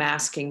not only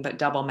masking, but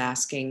double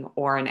masking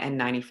or an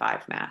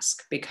N95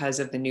 mask because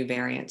of the new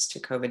variants to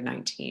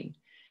COVID-19.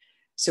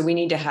 So we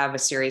need to have a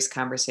serious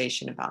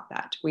conversation about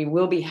that. We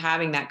will be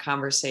having that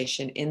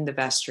conversation in the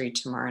vestry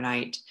tomorrow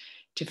night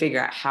to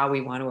figure out how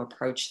we want to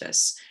approach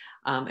this.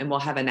 And we'll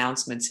have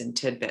announcements and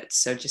tidbits.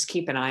 So just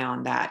keep an eye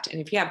on that.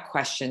 And if you have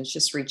questions,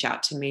 just reach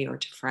out to me or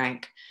to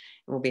Frank,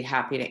 and we'll be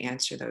happy to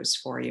answer those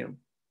for you.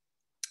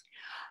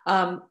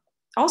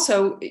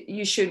 Also,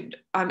 you should,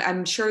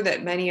 I'm sure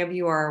that many of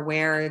you are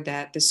aware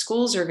that the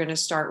schools are going to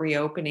start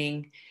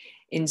reopening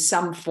in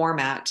some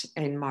format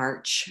in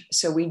March.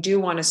 So we do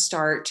want to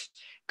start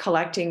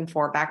collecting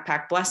for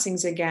backpack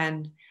blessings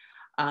again,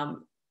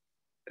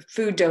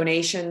 food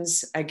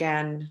donations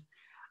again,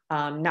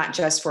 not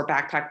just for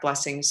backpack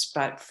blessings,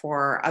 but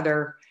for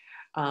other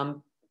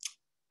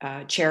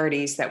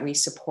charities that we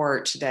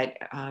support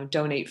that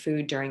donate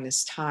food during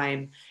this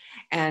time.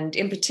 And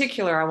in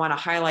particular, I want to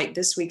highlight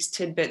this week's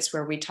tidbits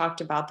where we talked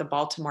about the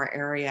Baltimore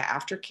area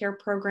aftercare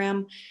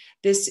program.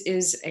 This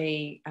is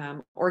a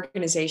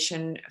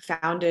organization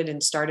founded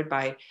and started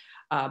by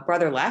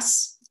Brother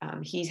Les.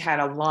 He's had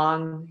a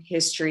long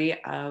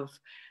history of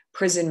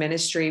prison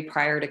ministry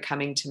prior to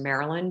coming to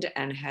Maryland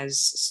and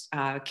has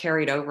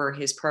carried over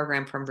his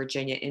program from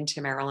Virginia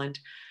into Maryland.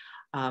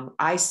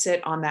 I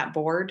sit on that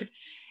board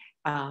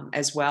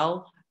as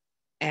well,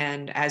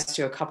 and as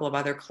do a couple of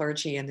other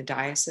clergy in the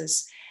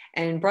diocese.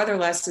 And Brother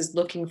Les is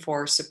looking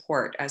for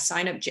support. A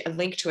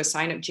link to a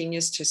sign-up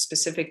genius to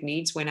specific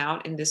needs went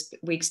out in this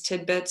week's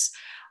tidbits.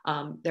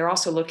 They're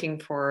also looking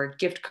for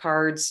gift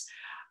cards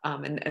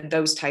and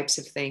those types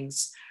of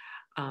things,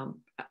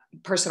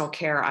 personal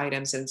care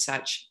items and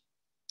such.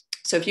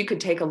 So if you could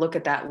take a look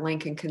at that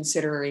link and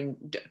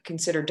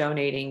consider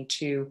donating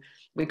to,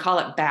 we call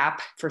it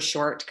BAP for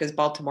short, because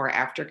Baltimore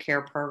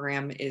Aftercare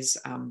Program is,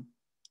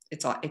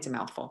 it's a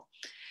mouthful.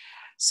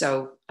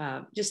 So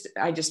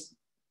I just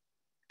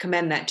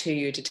commend that to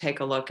you to take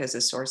a look as a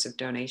source of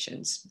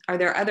donations. Are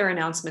there other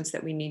announcements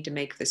that we need to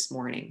make this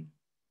morning?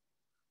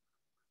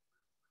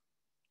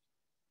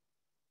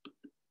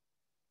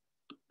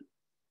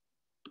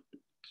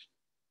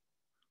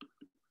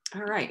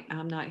 All right,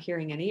 I'm not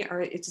hearing any.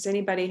 Does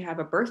anybody have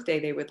a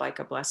birthday they would like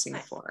a blessing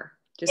for?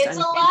 It's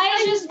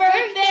Elijah's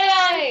birthday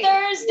on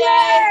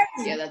Thursday.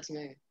 Yeah, that's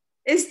me.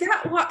 Is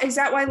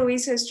that why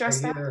Louisa is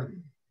dressed up? Sort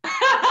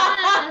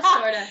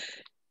of.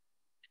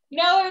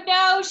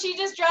 No, she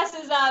just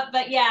dresses up.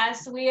 But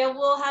yes, we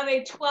will have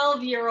a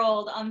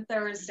 12-year-old on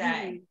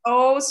Thursday.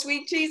 Oh,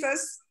 sweet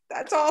Jesus.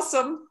 That's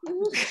awesome.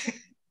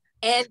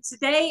 And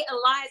today,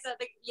 Eliza,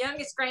 the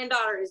youngest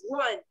granddaughter, is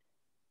 1.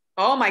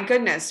 Oh my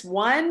goodness,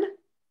 1?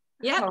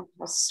 Yeah. Oh,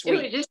 how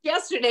sweet. Just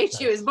yesterday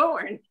she was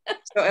born.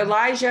 So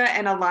Elijah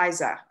and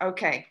Eliza.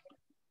 Okay.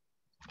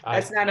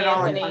 That's not at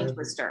all a tongue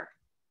twister.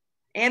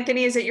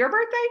 Anthony, is it your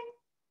birthday?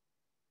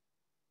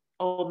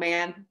 Old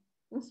man.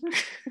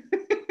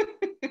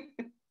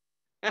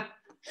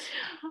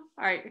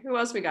 All right, who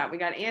else we got? We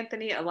got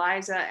Anthony,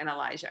 Eliza, and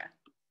Elijah.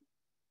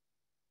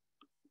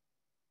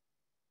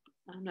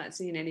 I'm not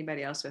seeing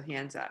anybody else with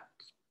hands up.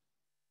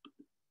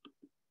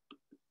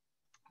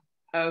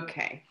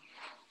 Okay.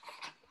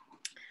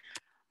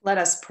 Let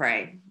us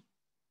pray.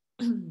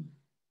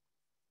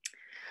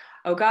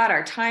 O God,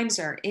 our times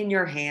are in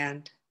your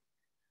hand.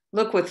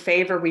 Look with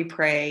favor, we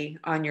pray,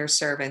 on your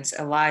servants,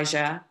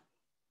 Elijah,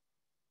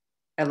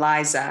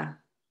 Eliza,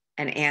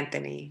 and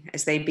Anthony,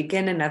 as they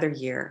begin another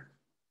year.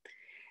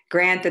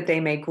 Grant that they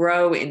may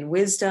grow in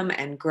wisdom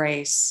and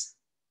grace.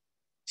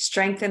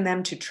 Strengthen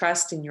them to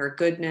trust in your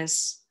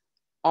goodness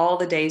all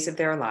the days of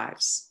their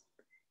lives.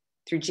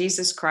 Through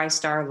Jesus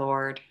Christ our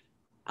Lord.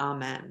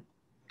 Amen.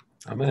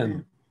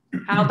 Amen.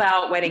 How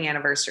about wedding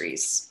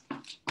anniversaries?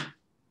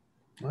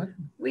 What?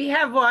 We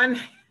have one.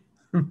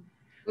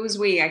 Who's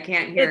we? I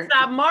can't hear. It's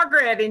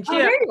Margaret and Jim. Oh,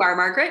 there you are,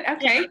 Margaret.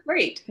 Okay, yeah.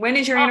 Great. When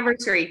is your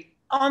anniversary?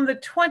 On the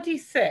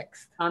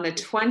 26th. On the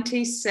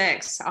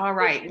 26th. All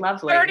right,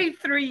 lovely.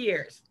 33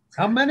 years.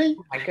 How many?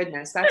 Oh, my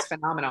goodness, that's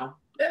phenomenal.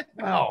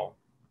 Wow.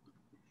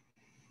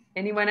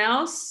 Anyone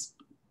else?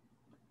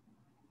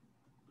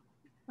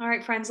 All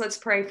right, friends, let's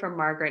pray for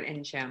Margaret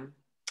and Jim.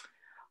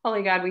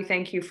 Holy God, we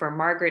thank you for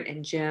Margaret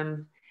and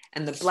Jim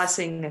and the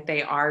blessing that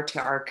they are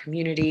to our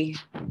community,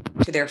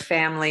 to their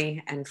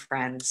family and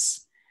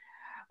friends.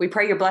 We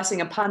pray your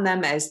blessing upon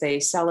them as they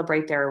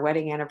celebrate their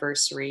wedding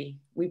anniversary.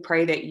 We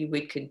pray that you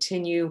would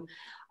continue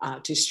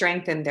to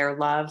strengthen their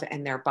love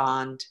and their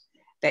bond,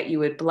 that you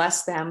would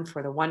bless them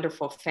for the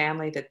wonderful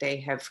family that they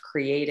have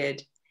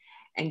created,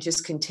 and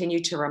just continue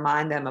to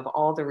remind them of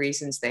all the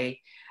reasons they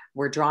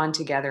were drawn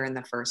together in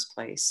the first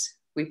place.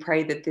 We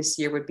pray that this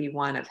year would be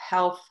one of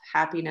health,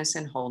 happiness,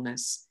 and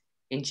wholeness.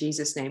 In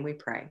Jesus' name we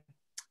pray.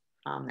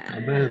 Amen.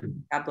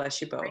 Amen. God bless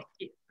you both.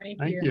 Thank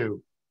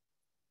you.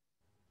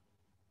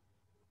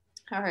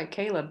 All right,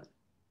 Caleb.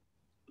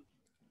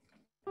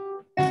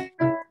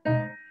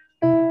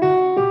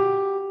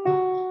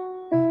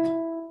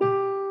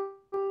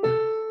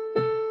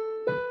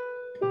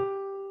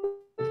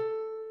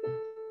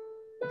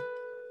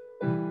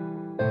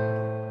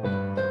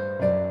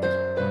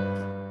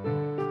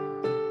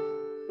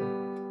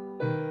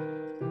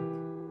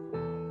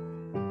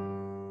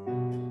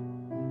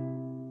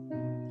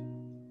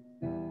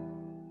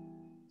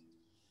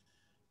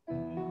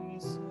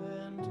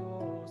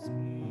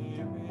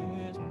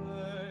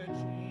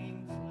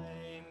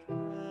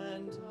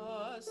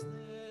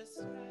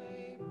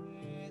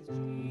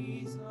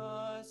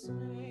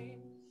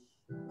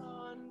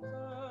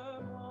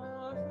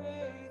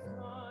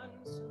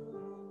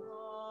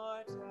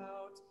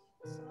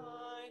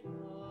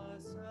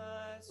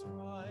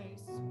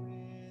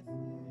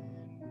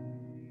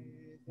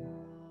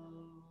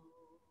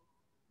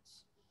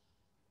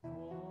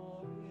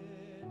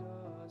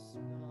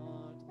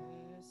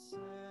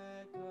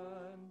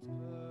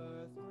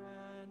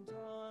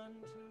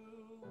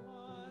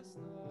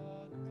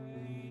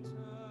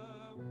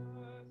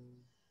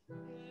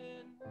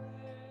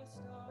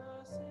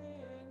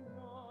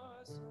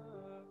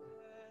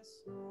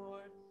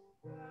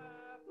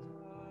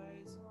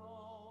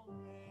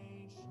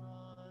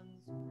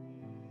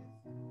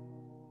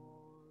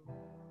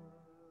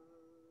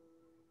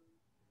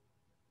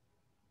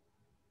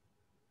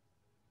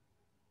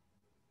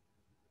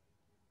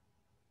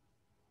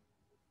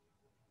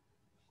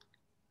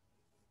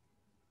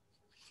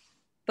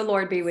 The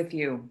Lord be with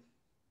you.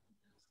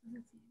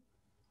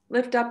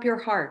 Lift up your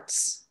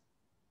hearts.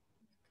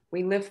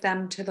 We lift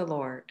them to the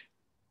Lord.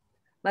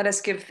 Let us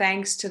give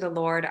thanks to the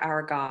Lord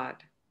our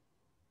God.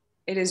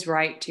 It is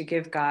right to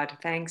give God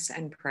thanks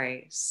and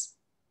praise.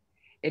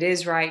 It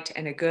is right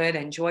and a good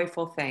and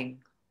joyful thing,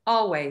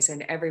 always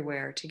and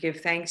everywhere, to give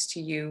thanks to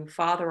you,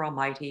 Father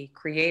Almighty,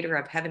 creator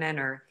of heaven and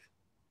earth.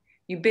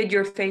 You bid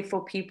your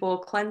faithful people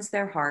cleanse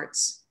their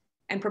hearts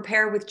and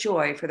prepare with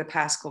joy for the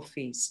Paschal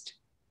feast,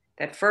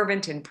 that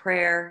fervent in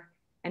prayer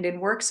and in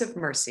works of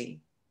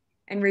mercy,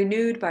 and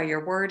renewed by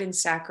your word and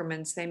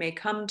sacraments, they may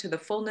come to the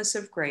fullness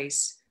of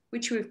grace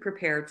which you have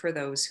prepared for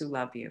those who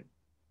love you.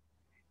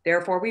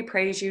 Therefore we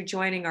praise you,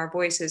 joining our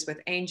voices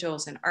with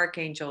angels and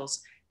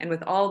archangels and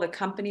with all the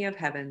company of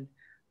heaven,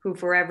 who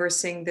forever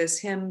sing this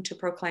hymn to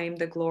proclaim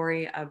the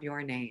glory of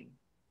your name.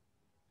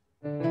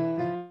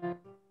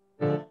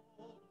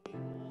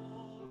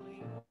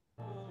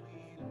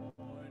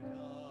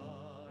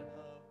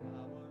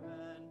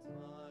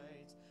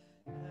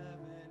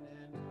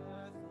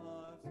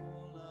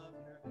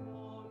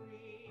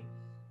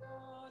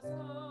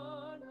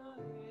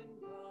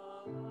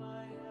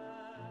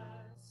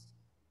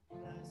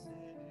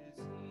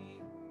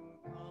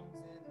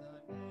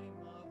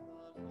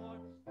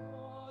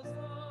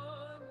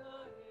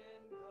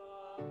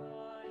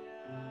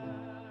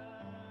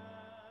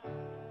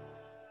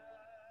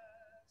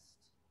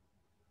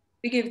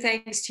 We give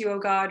thanks to you, O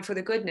God, for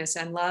the goodness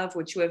and love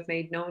which you have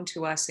made known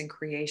to us in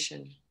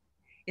creation,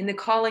 in the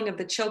calling of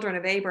the children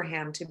of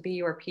Abraham to be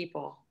your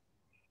people,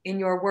 in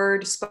your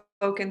word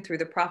spoken through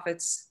the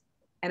prophets,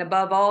 and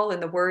above all in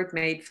the word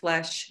made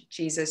flesh,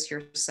 Jesus,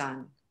 your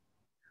Son.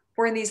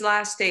 For in these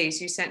last days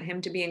you sent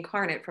him to be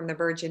incarnate from the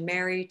Virgin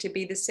Mary, to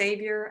be the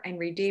Savior and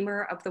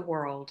Redeemer of the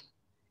world.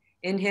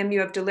 In him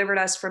you have delivered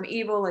us from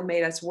evil and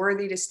made us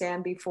worthy to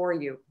stand before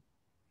you.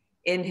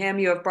 In him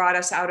you have brought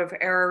us out of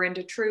error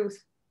into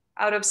truth,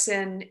 out of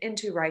sin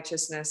into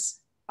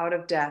righteousness, out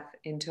of death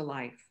into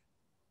life.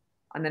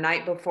 On the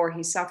night before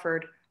he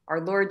suffered,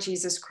 our Lord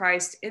Jesus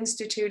Christ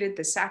instituted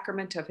the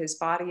sacrament of his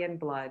body and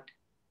blood.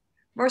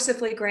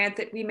 Mercifully grant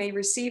that we may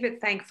receive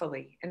it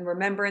thankfully in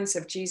remembrance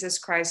of Jesus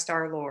Christ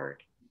our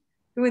Lord,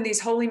 who in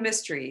these holy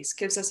mysteries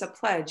gives us a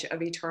pledge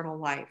of eternal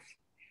life,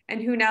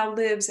 and who now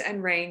lives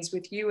and reigns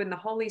with you in the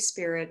Holy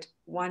Spirit,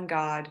 one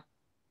God,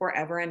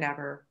 forever and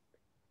ever.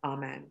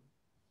 Amen.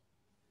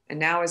 And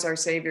now, as our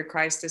Savior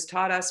Christ has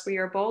taught us, we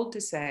are bold to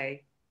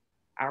say,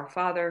 Our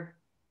Father,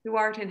 who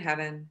art in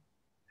heaven,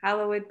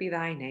 hallowed be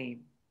thy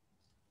name.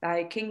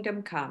 Thy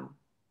kingdom come,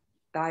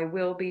 thy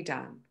will be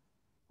done,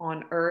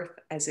 on earth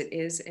as it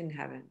is in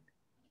heaven.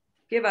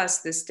 Give us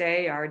this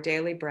day our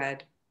daily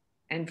bread,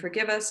 and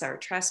forgive us our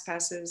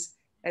trespasses,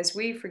 as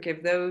we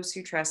forgive those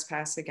who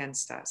trespass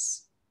against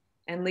us.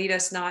 And lead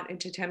us not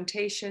into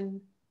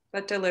temptation,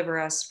 but deliver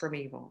us from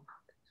evil.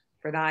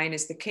 For thine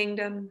is the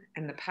kingdom,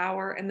 and the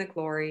power, and the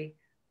glory,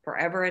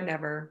 forever and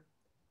ever.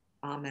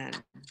 Amen.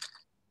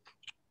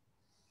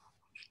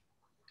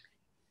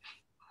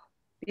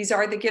 These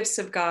are the gifts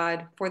of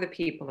God for the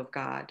people of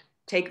God.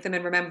 Take them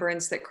in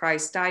remembrance that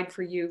Christ died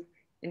for you,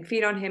 and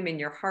feed on him in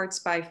your hearts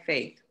by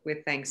faith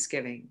with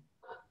thanksgiving.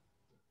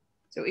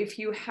 So if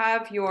you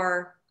have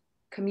your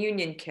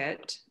communion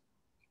kit,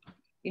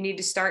 you need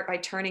to start by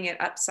turning it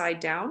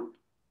upside down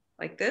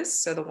like this.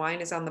 So the wine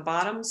is on the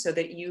bottom so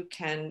that you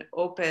can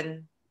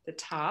open the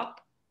top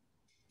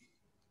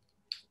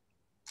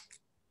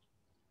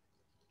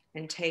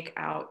and take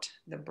out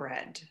the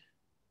bread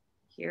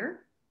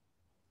here.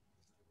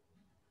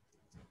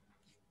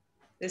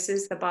 This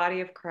is the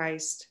body of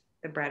Christ,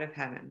 the bread of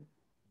heaven.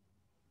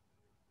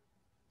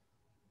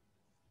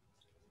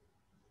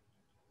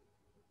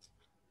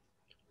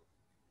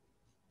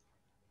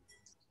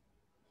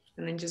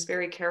 And then just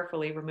very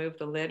carefully remove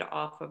the lid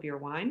off of your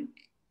wine.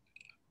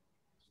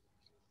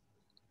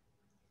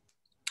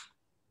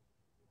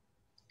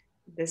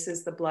 This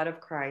is the blood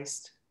of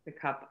Christ, the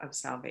cup of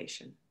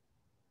salvation.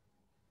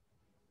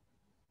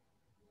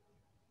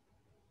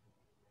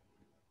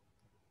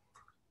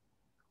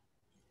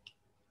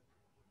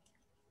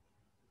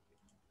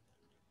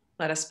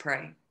 Let us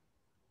pray.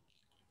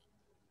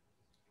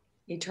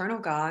 Eternal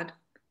God,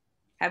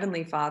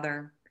 Heavenly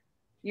Father,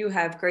 you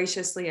have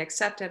graciously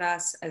accepted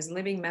us as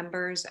living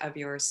members of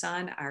your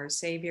Son, our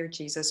Savior,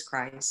 Jesus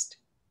Christ,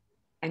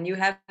 and you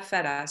have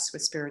fed us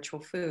with spiritual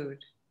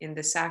food in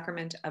the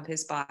sacrament of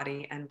his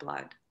body and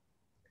blood.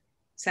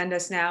 Send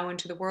us now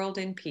into the world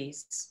in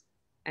peace,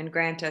 and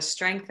grant us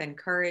strength and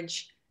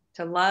courage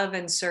to love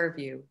and serve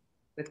you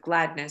with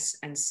gladness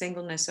and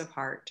singleness of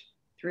heart,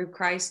 through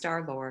Christ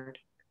our Lord.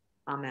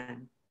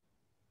 Amen.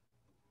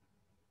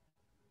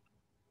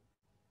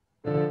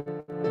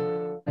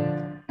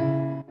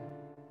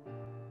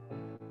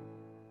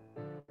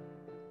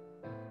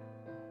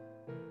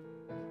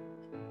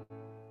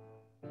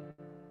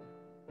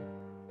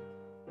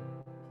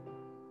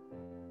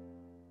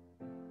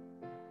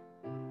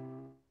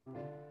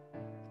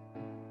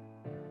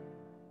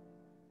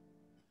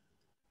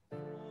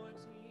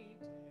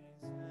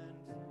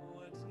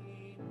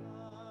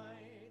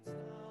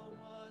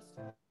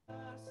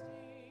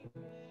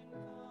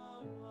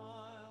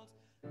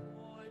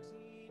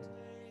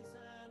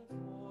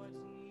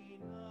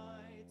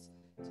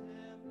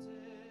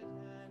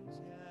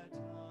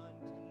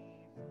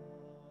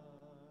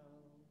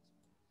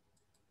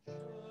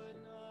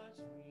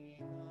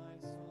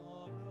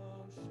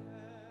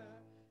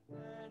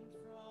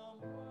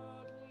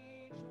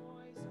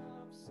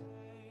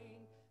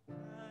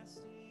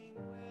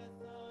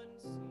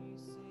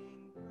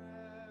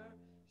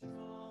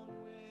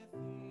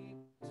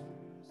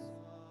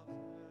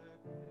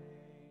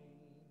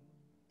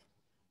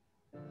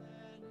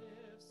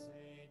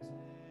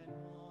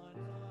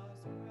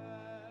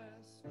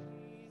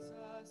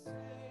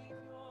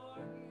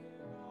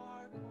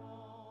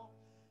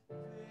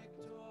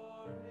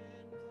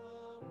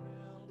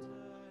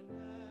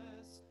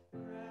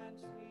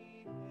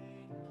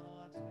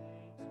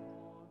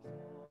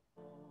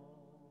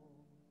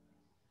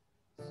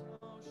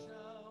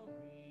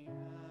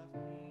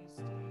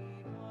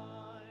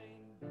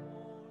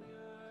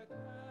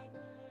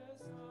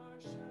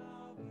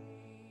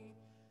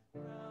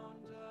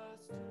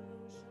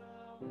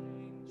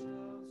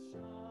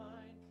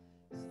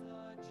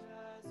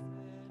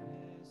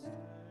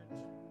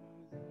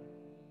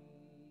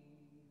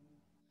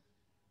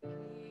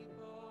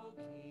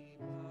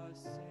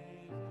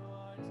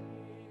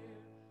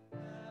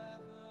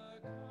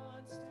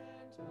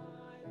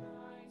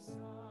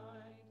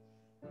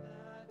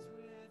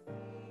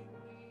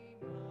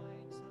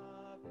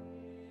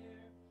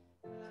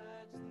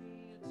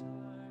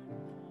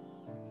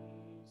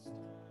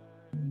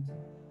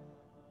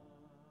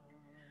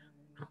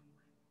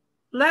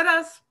 Let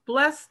us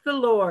bless the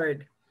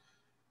Lord.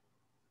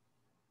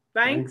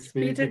 Thanks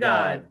be to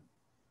God.